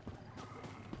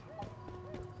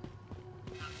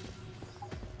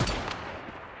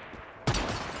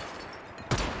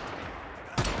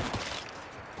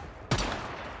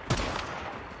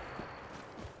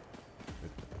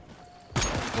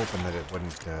 Hoping that it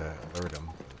wouldn't alert him.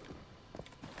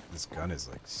 This gun is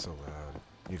like so loud.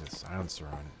 Need a silencer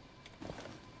on it.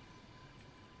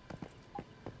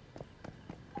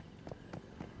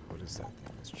 What is that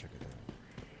thing? Let's check it out.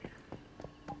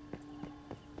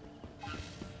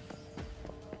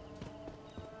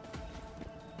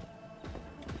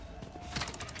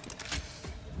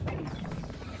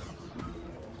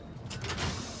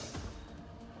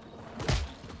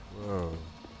 Whoa.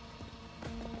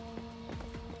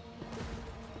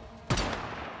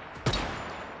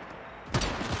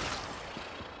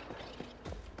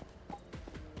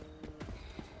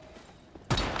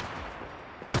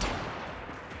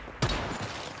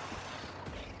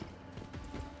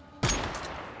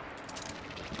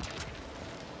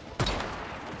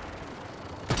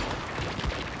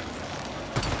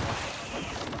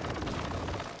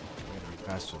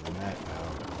 Faster than that now.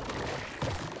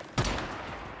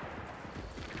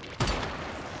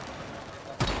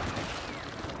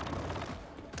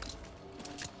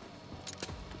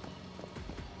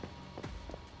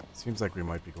 Seems like we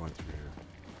might be going through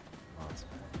lots.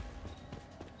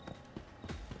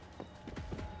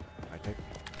 I think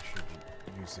I should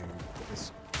be using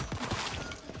this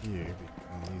here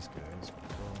on these guys.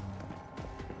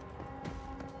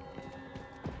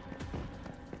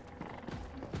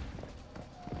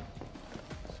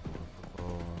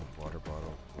 Water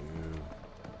bottle, blue,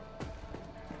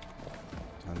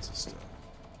 tons of stuff.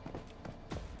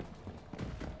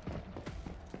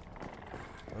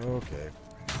 Okay.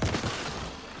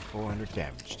 400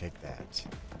 damage, take that.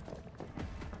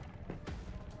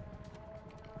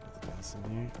 Nothing else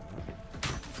in here?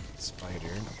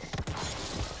 Spider.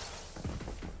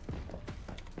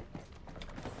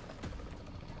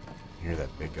 Hear that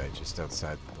big guy just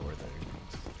outside the door there.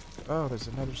 Oh, there's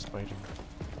another spider.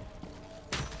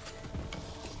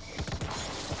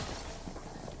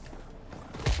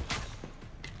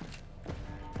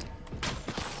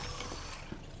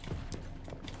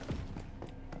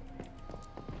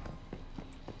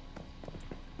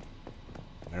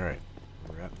 Alright,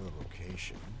 we're at the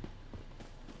location.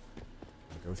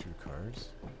 Can I go through cars?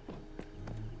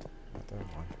 Not that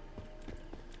one.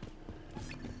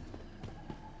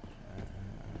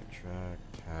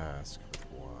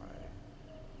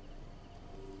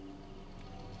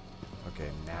 Okay,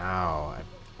 now I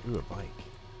do a bike.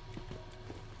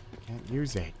 Can't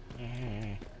use it.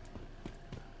 Eh.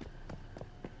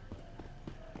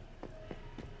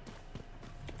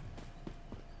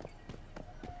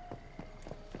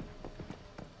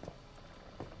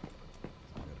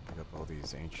 Pick up all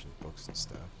these ancient books and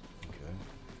stuff. Okay.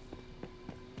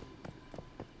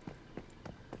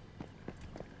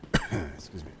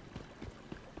 Excuse me.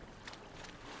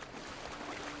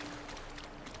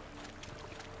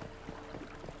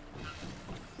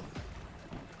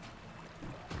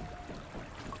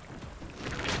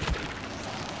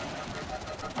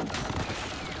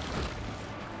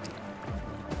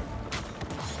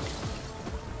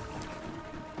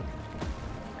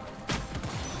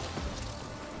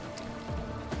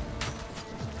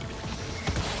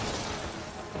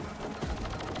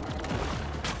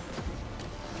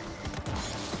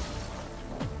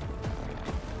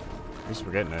 At least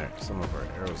we're getting some of our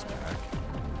arrows back.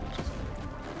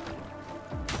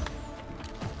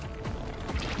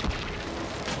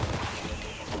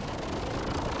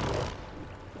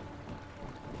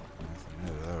 Nothing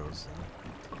of those.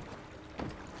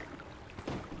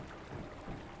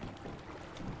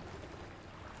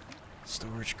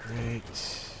 Storage crate.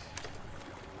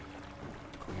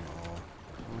 Clean all.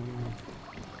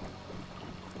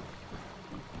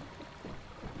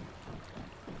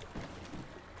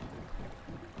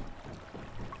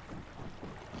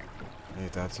 Okay,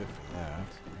 that's it for that.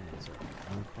 There's our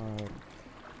cloud,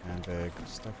 handbag with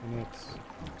stuff in it.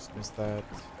 Almost missed that.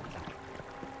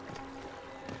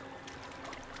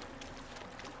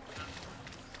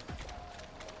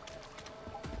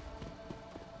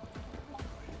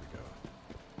 Here we go.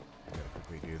 Gotta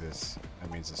quickly do this. That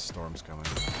means the storm's coming.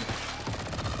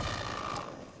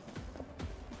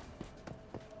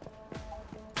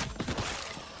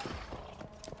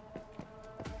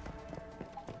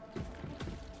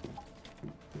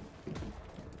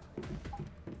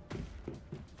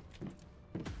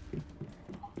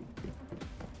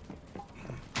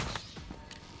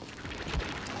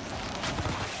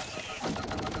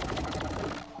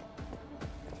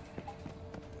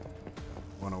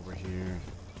 One over here.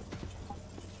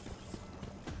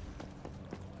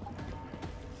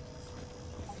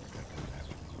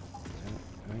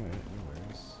 Alright, no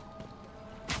worries.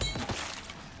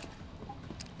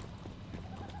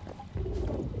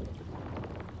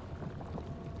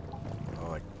 Oh,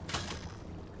 like,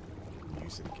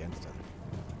 use it against other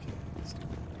people. Okay, let's do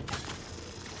that.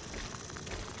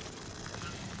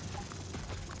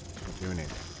 Not doing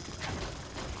it.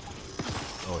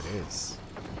 Oh, it is.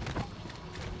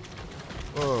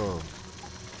 Whoa.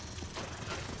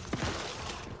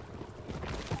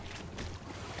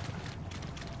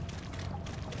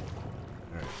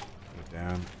 Alright, put it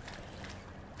down.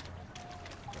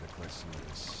 Gotta collect some of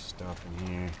this stuff in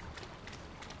here.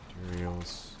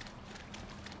 Materials.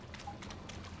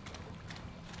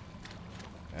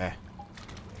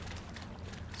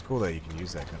 It's cool that you can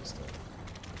use that kind of stuff.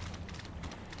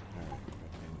 Alright,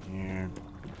 put it in here.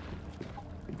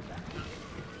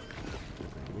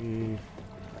 Leave.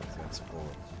 That's full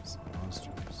of some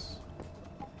monsters.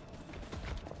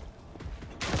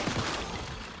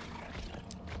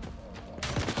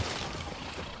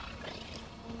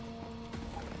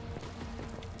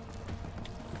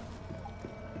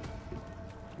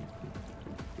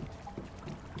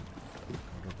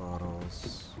 Water bottles.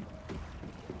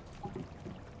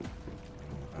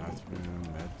 Bathroom,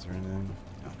 meds are in.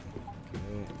 Nothing.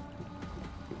 Okay.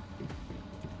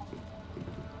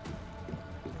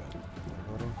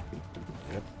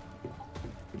 Yep.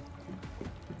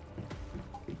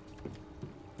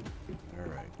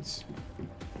 Alright. What's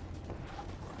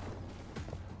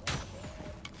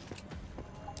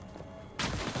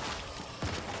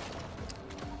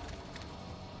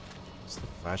the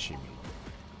flashy meat?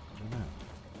 I don't know.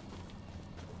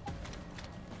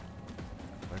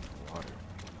 Collect water.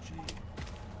 Gee.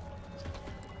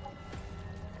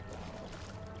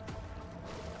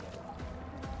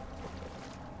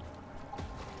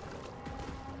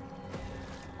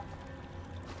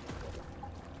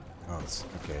 Oh, it's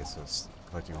okay, so it's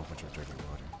collecting a whole bunch of dirty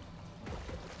water.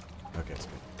 Okay, it's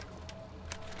good.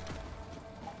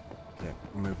 Okay,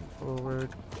 moving forward.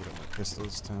 Get up my crystal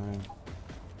this time.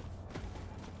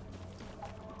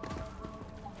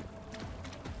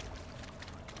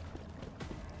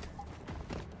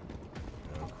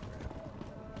 Oh crap.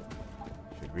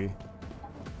 Should we?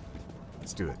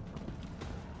 Let's do it.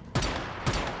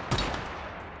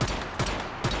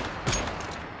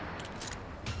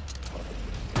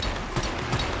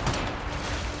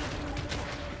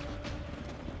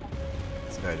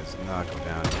 This guy does not go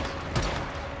down.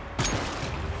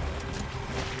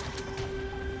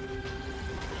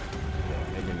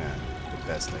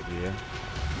 best idea.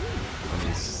 When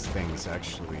these things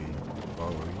actually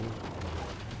follow you.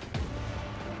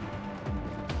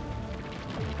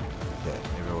 Yeah,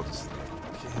 maybe we'll just.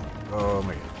 Oh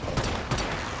my god.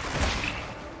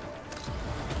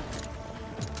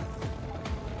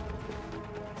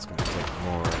 It's gonna take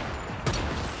more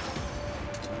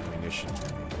ammunition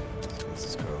for me. So let's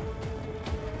just go.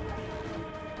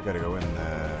 We gotta go in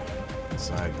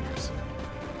inside here, so.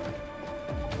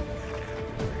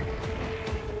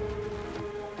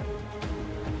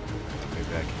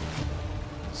 Maybe I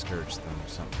can discourage them or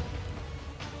something.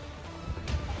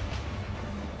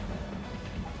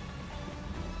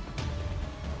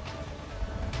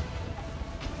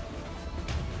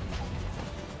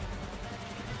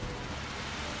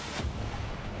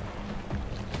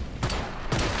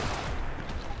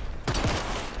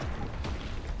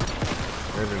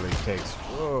 Literally takes.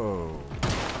 Whoa.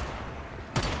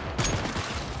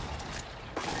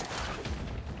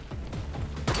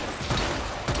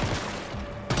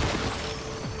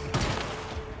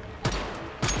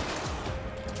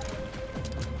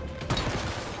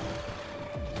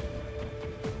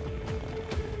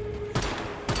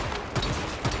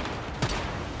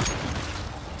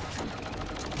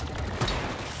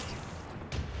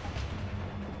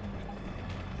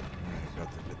 Got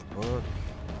to get the book.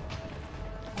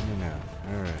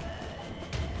 Alright.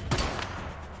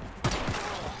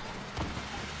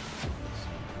 So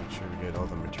make sure we get all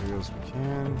the materials we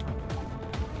can.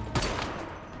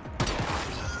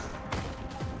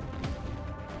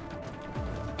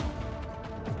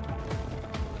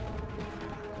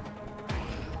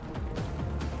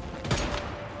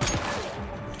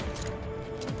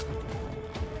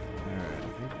 Alright,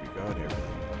 I think we got everything.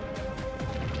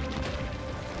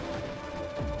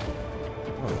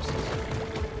 Oh, this is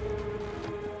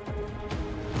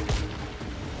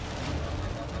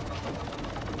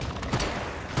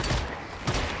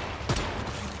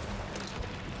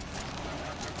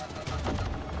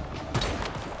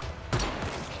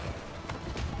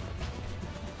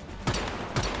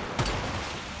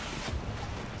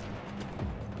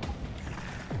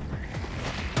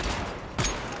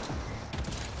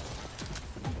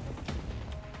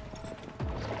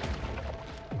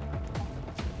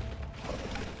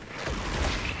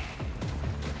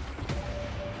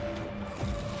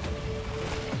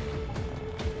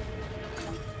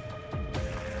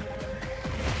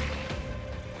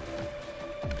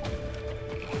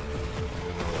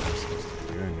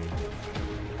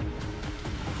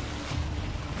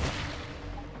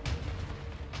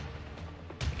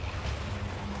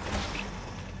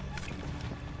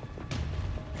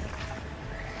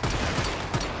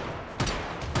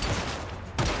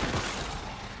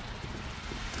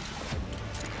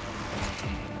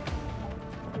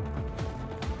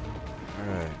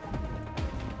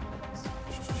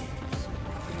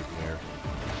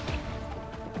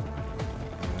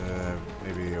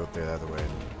the other way.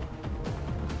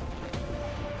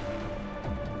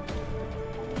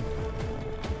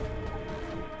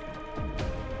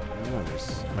 I don't know, there's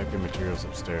might be materials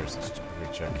upstairs. Let's quickly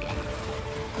check. No,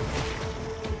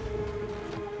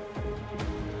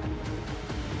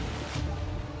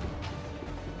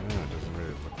 it doesn't really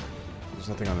look like it. There's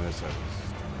nothing on this side.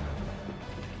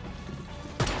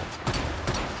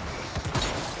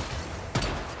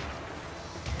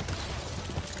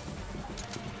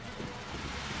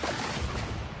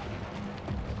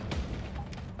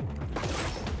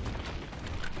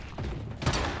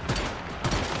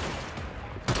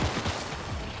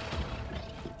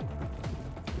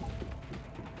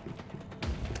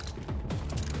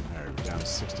 Down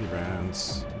 60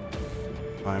 rounds.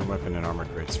 Fine weapon and armor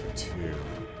crates for 2.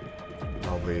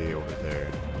 Probably over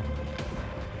there.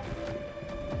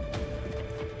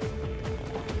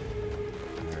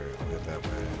 Alright, we'll head that way.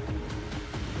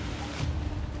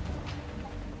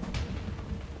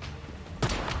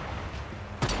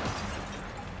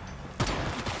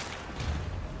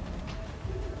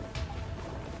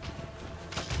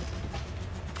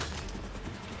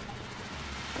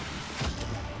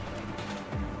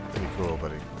 Cool,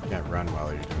 but it can't run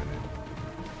while you're doing it.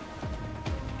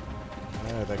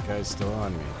 Ah, that guy's still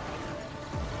on me.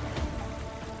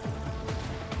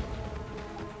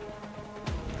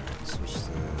 Alright, switch to...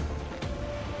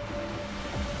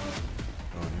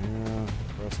 Oh, here.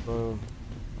 Crossbow.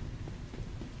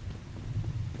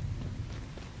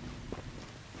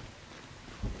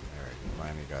 Alright,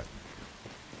 finally got...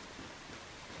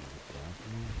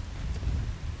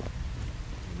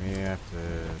 You may have to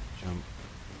jump...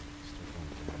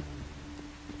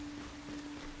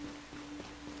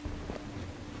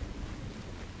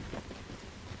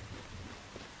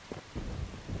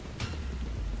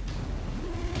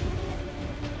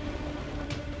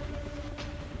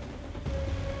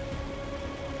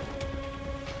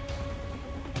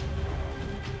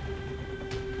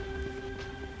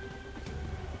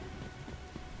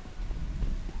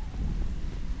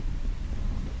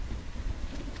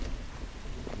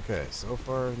 Okay, so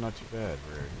far not too bad.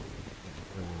 We're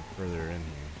getting further in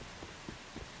here.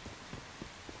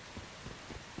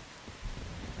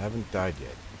 I haven't died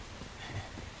yet.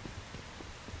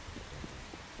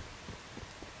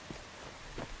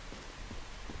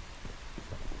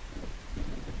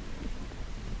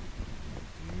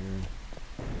 Here.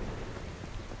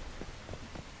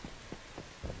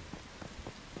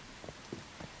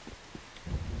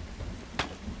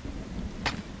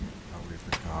 I'll wait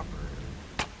for copper.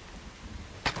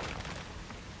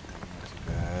 Not too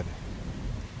bad.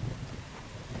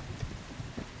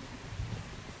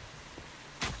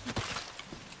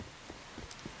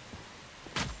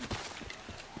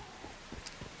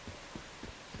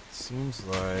 Seems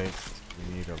like we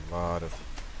need a lot of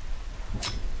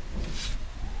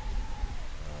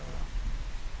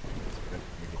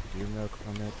we get deer milk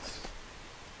from it.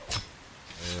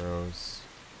 Arrows.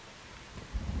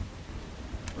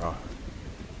 Raw.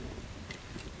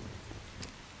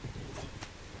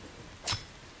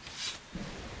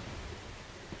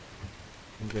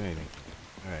 Didn't get anything.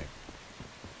 Alright.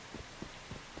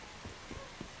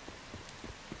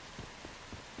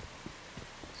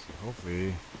 So hopefully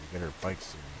we get our bike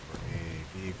soon, or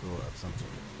a vehicle of some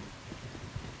sort.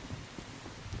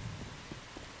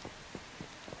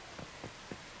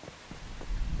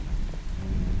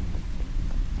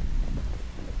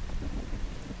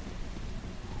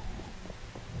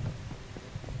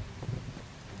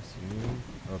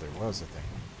 Oh, there was a thing.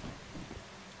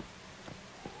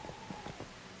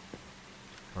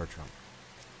 Car trunk.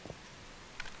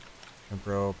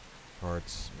 Temporal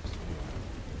parts.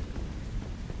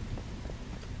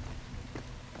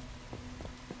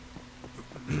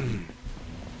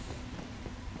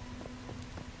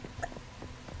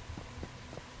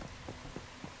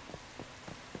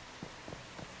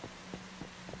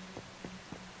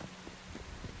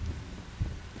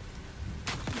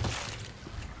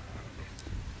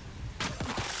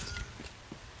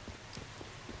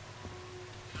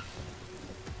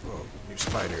 Whoa, new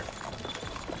spider.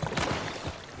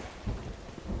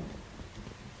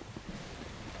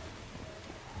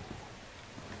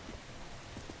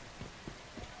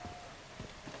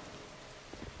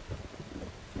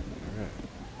 Alright.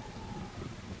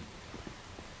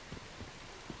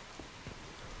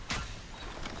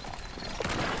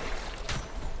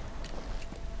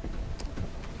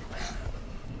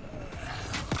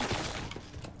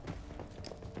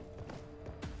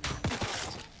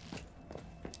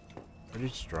 Pretty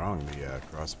strong, the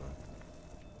crossbow.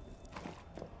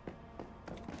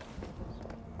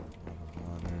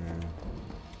 Water,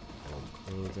 old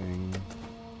clothing,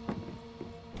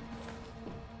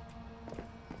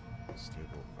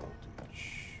 stable voltage.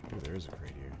 Ooh, there is a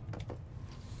crate here.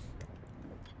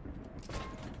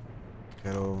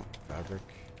 Kettle, fabric.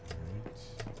 Alright.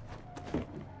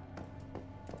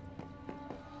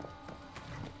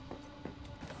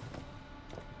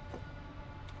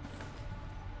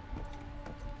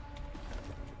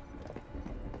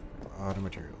 A lot of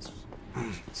materials.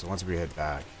 So once we head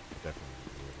back, definitely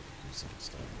we'll be able to do some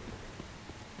stuff.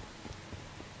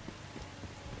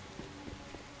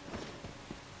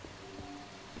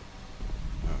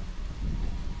 Oh.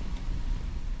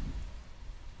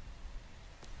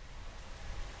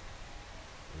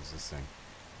 What is this thing?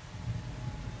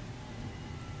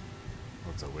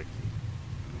 Oh, it's a wiki. I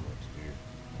don't know what to do.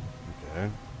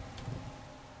 Okay.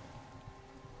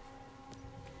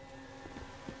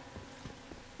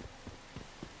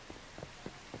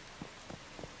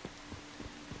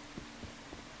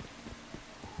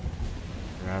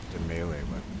 Craft a melee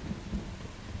weapon.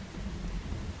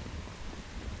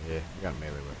 Yeah, we got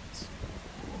melee weapons.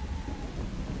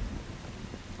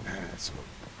 So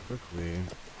quickly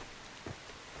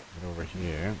get over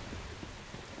here.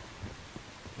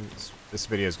 This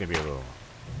video is gonna be a little long.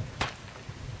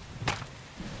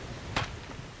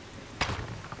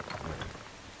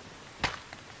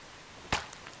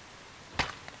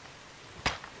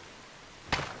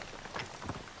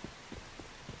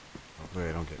 Hopefully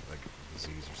I don't get like a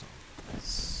disease or something.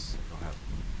 I don't have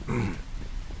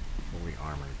fully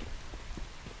armored.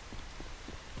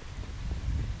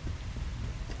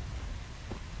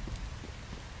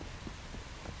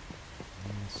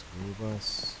 School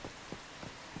bus.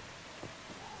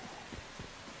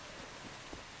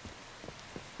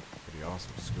 Pretty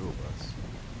awesome school bus.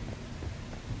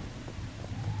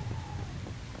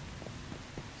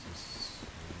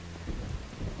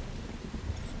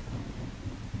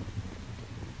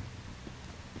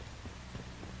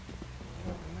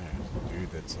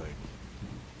 It's like,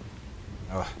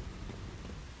 oh,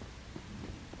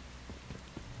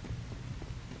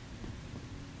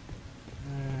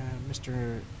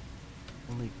 Mr.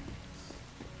 Only.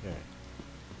 Okay.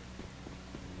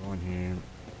 Go in here.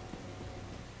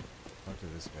 Talk to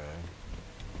this guy.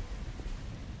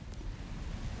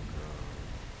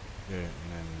 Go. Yeah, and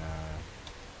then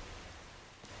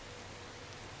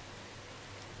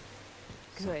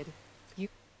Good. You.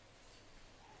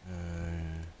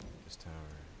 this tower.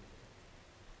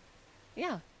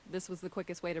 Yeah, this was the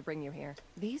quickest way to bring you here.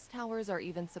 These towers are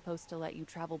even supposed to let you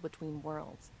travel between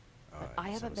worlds. But I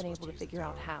haven't been able to figure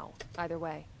out how. Either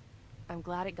way, I'm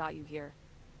glad it got you here.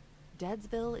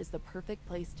 Deadsville is the perfect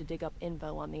place to dig up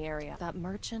info on the area. That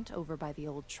merchant over by the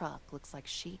old truck looks like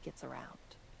she gets around.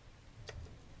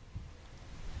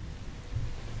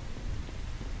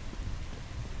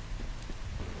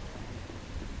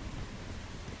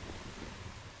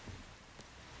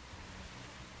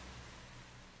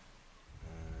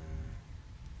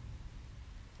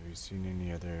 Have you seen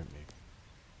any other? Maybe.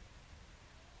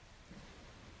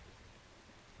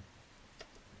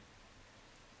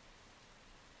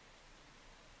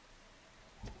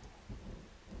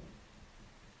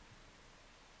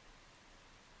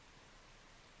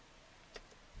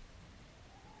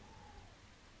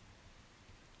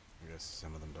 I guess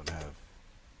some of them don't have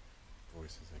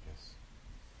voices, I guess.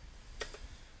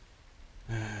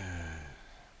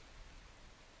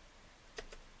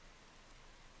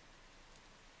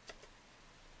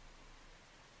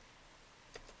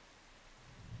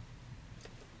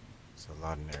 It's a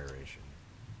lot of narration.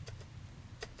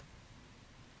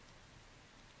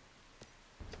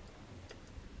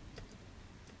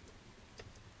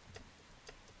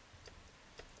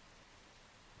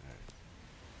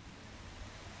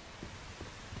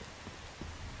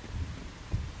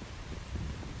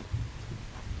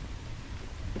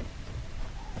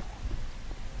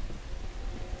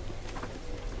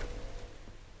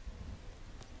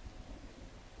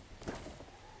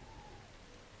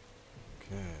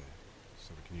 Okay,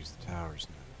 so we can use the towers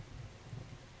now.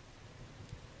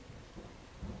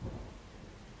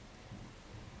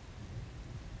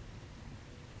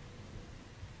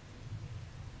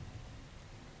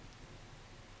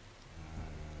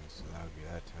 So that would be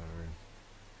that tower.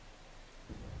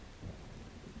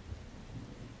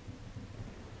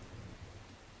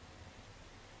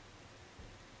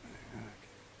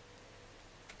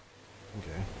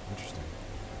 Okay, interesting.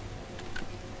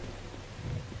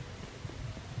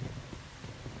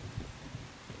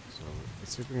 So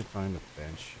let's see if we can find a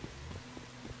bench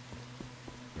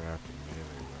here. Craft a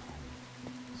melee weapon.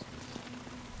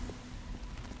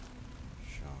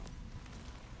 Shop.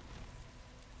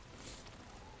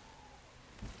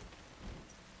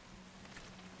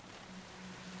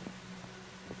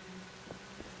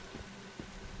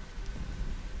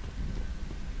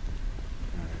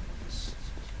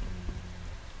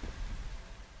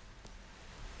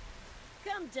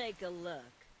 Come take a look.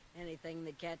 Anything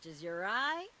that catches your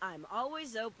eye, I'm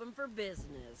always open for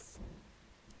business.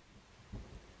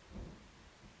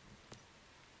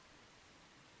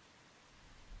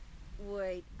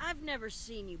 Wait, I've never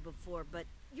seen you before, but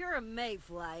you're a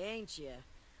mayfly, ain't you?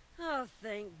 Oh,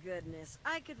 thank goodness.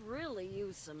 I could really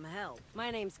use some help. My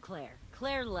name's Claire.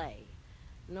 Claire Lay.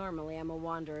 Normally I'm a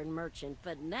wandering merchant,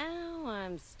 but now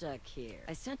I'm stuck here.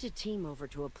 I sent a team over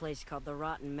to a place called the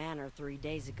Rotten Manor 3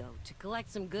 days ago to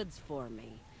collect some goods for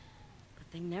me. But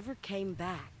they never came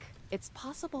back. It's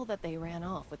possible that they ran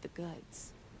off with the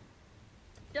goods.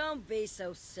 Don't be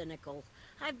so cynical.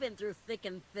 I've been through thick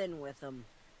and thin with them.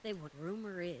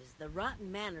 Rumor is the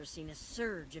Rotten Manor's seen a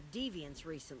surge of deviants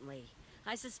recently.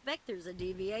 I suspect there's a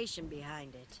deviation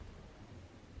behind it.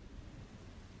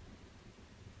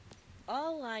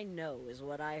 All I know is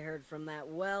what I heard from that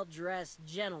well-dressed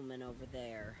gentleman over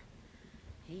there.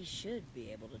 He should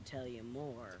be able to tell you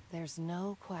more. There's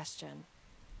no question.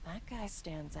 That guy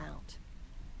stands out.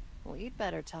 We'd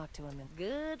better talk to him and...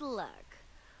 Good luck.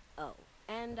 Oh,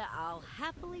 and I'll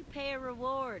happily pay a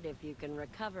reward if you can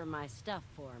recover my stuff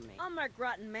for me. I'll mark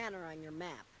Rotten Manor on your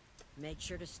map. Make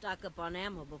sure to stock up on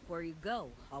ammo before you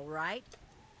go, all right?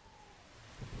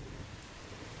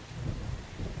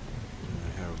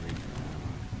 I have reach for ammo.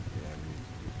 Yeah, I need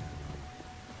to reach ammo.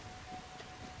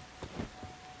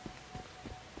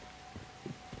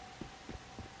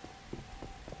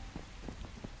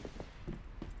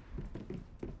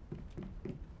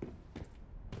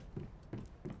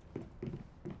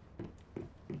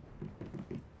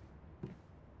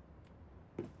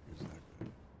 Who's that guy?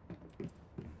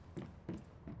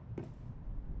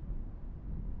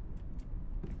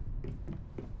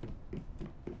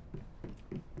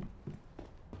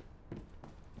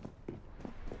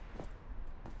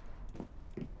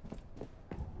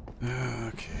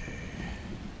 Okay.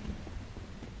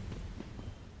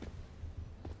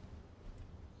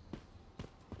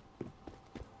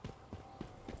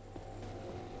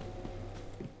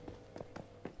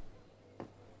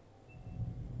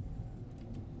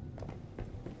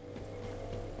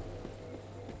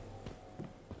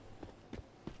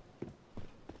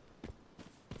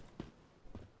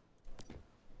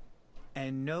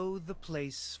 and know the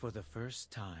place for the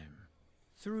first time.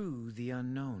 Through the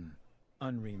unknown,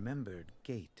 unremembered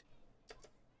gate.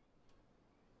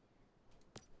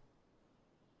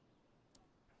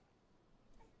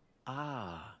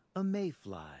 Ah, a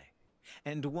mayfly,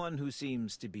 and one who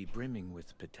seems to be brimming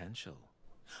with potential.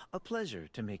 A pleasure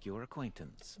to make your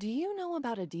acquaintance. Do you know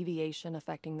about a deviation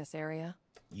affecting this area?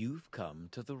 You've come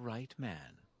to the right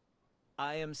man.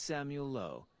 I am Samuel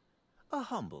Lowe, a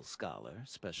humble scholar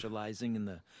specializing in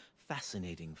the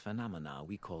fascinating phenomena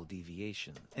we call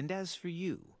deviation. And as for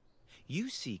you, you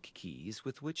seek keys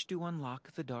with which to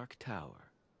unlock the Dark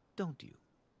Tower, don't you?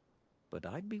 But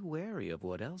I'd be wary of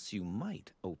what else you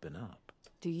might open up.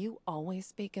 Do you always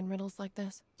speak in riddles like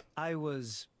this? I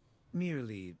was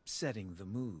merely setting the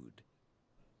mood.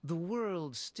 The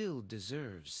world still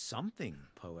deserves something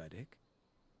poetic.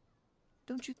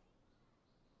 Don't you?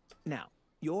 Now,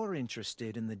 you're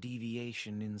interested in the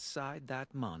deviation inside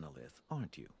that monolith,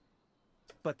 aren't you?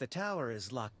 But the tower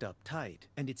is locked up tight,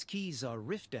 and its keys are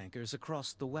rift anchors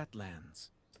across the wetlands.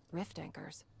 Rift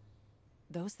anchors?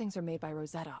 Those things are made by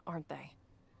Rosetta, aren't they?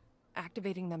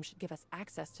 Activating them should give us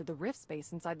access to the rift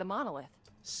space inside the monolith.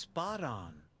 Spot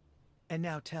on. And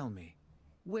now tell me,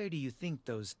 where do you think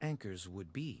those anchors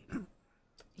would be?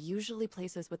 Usually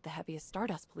places with the heaviest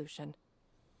stardust pollution.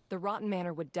 The Rotten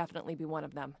Manor would definitely be one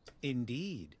of them.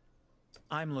 Indeed.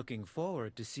 I'm looking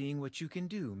forward to seeing what you can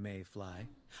do, Mayfly.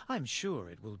 I'm sure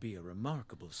it will be a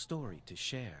remarkable story to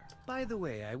share. By the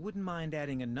way, I wouldn't mind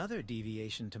adding another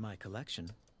deviation to my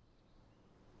collection.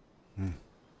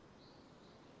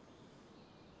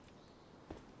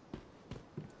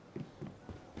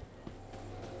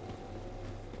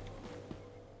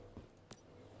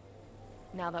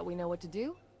 Now that we know what to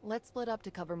do, let's split up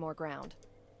to cover more ground.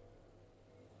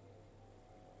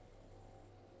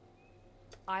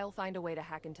 I'll find a way to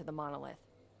hack into the monolith.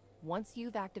 Once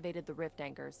you've activated the rift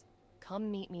anchors,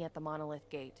 come meet me at the monolith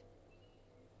gate.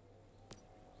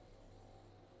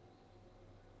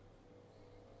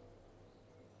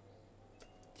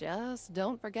 Just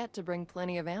don't forget to bring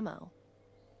plenty of ammo.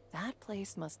 That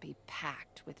place must be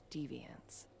packed with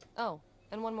deviants. Oh,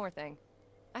 and one more thing.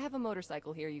 I have a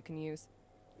motorcycle here you can use.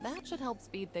 That should help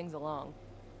speed things along.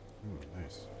 Ooh,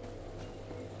 nice.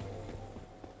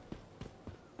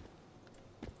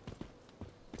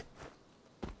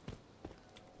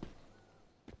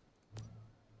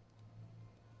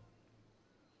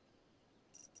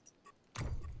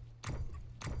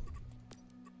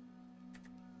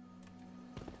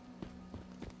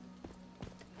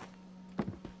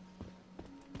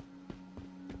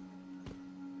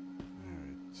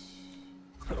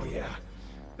 Oh yeah,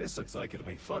 this looks like it'll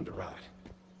be fun to ride.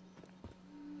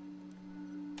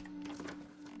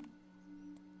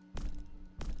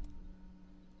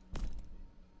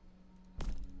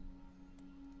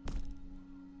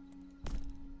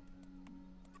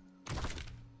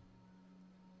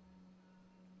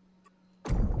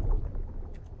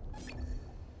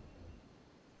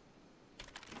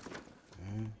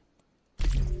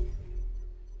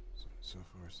 So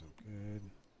far, so good.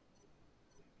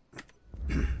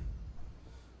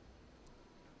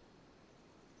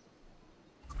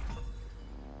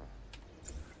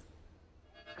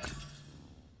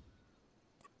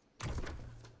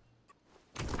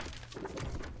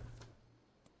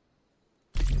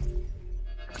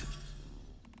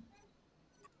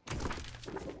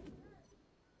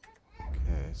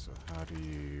 Okay, so how do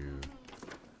you...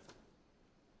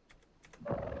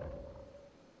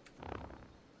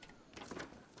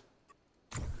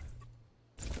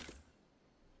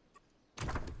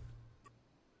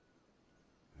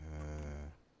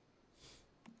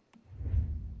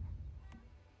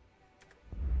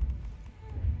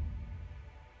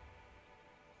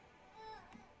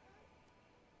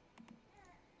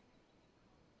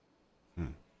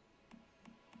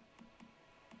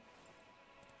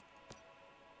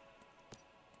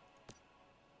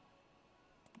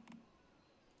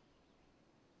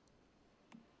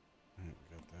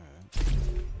 Got that.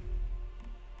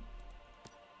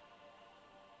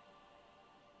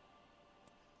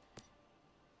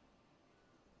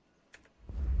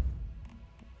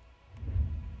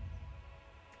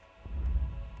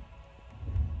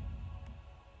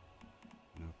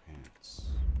 No pants.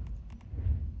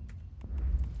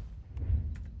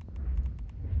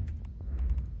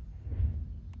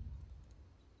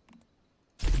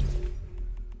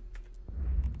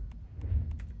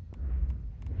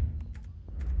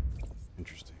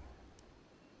 Interesting.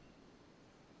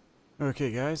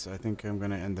 Okay, guys, I think I'm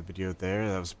gonna end the video there.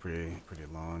 That was pretty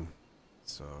long.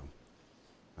 So,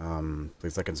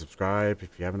 please like and subscribe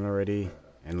if you haven't already.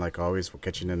 And like always, we'll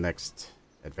catch you in the next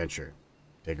adventure.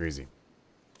 Take her easy.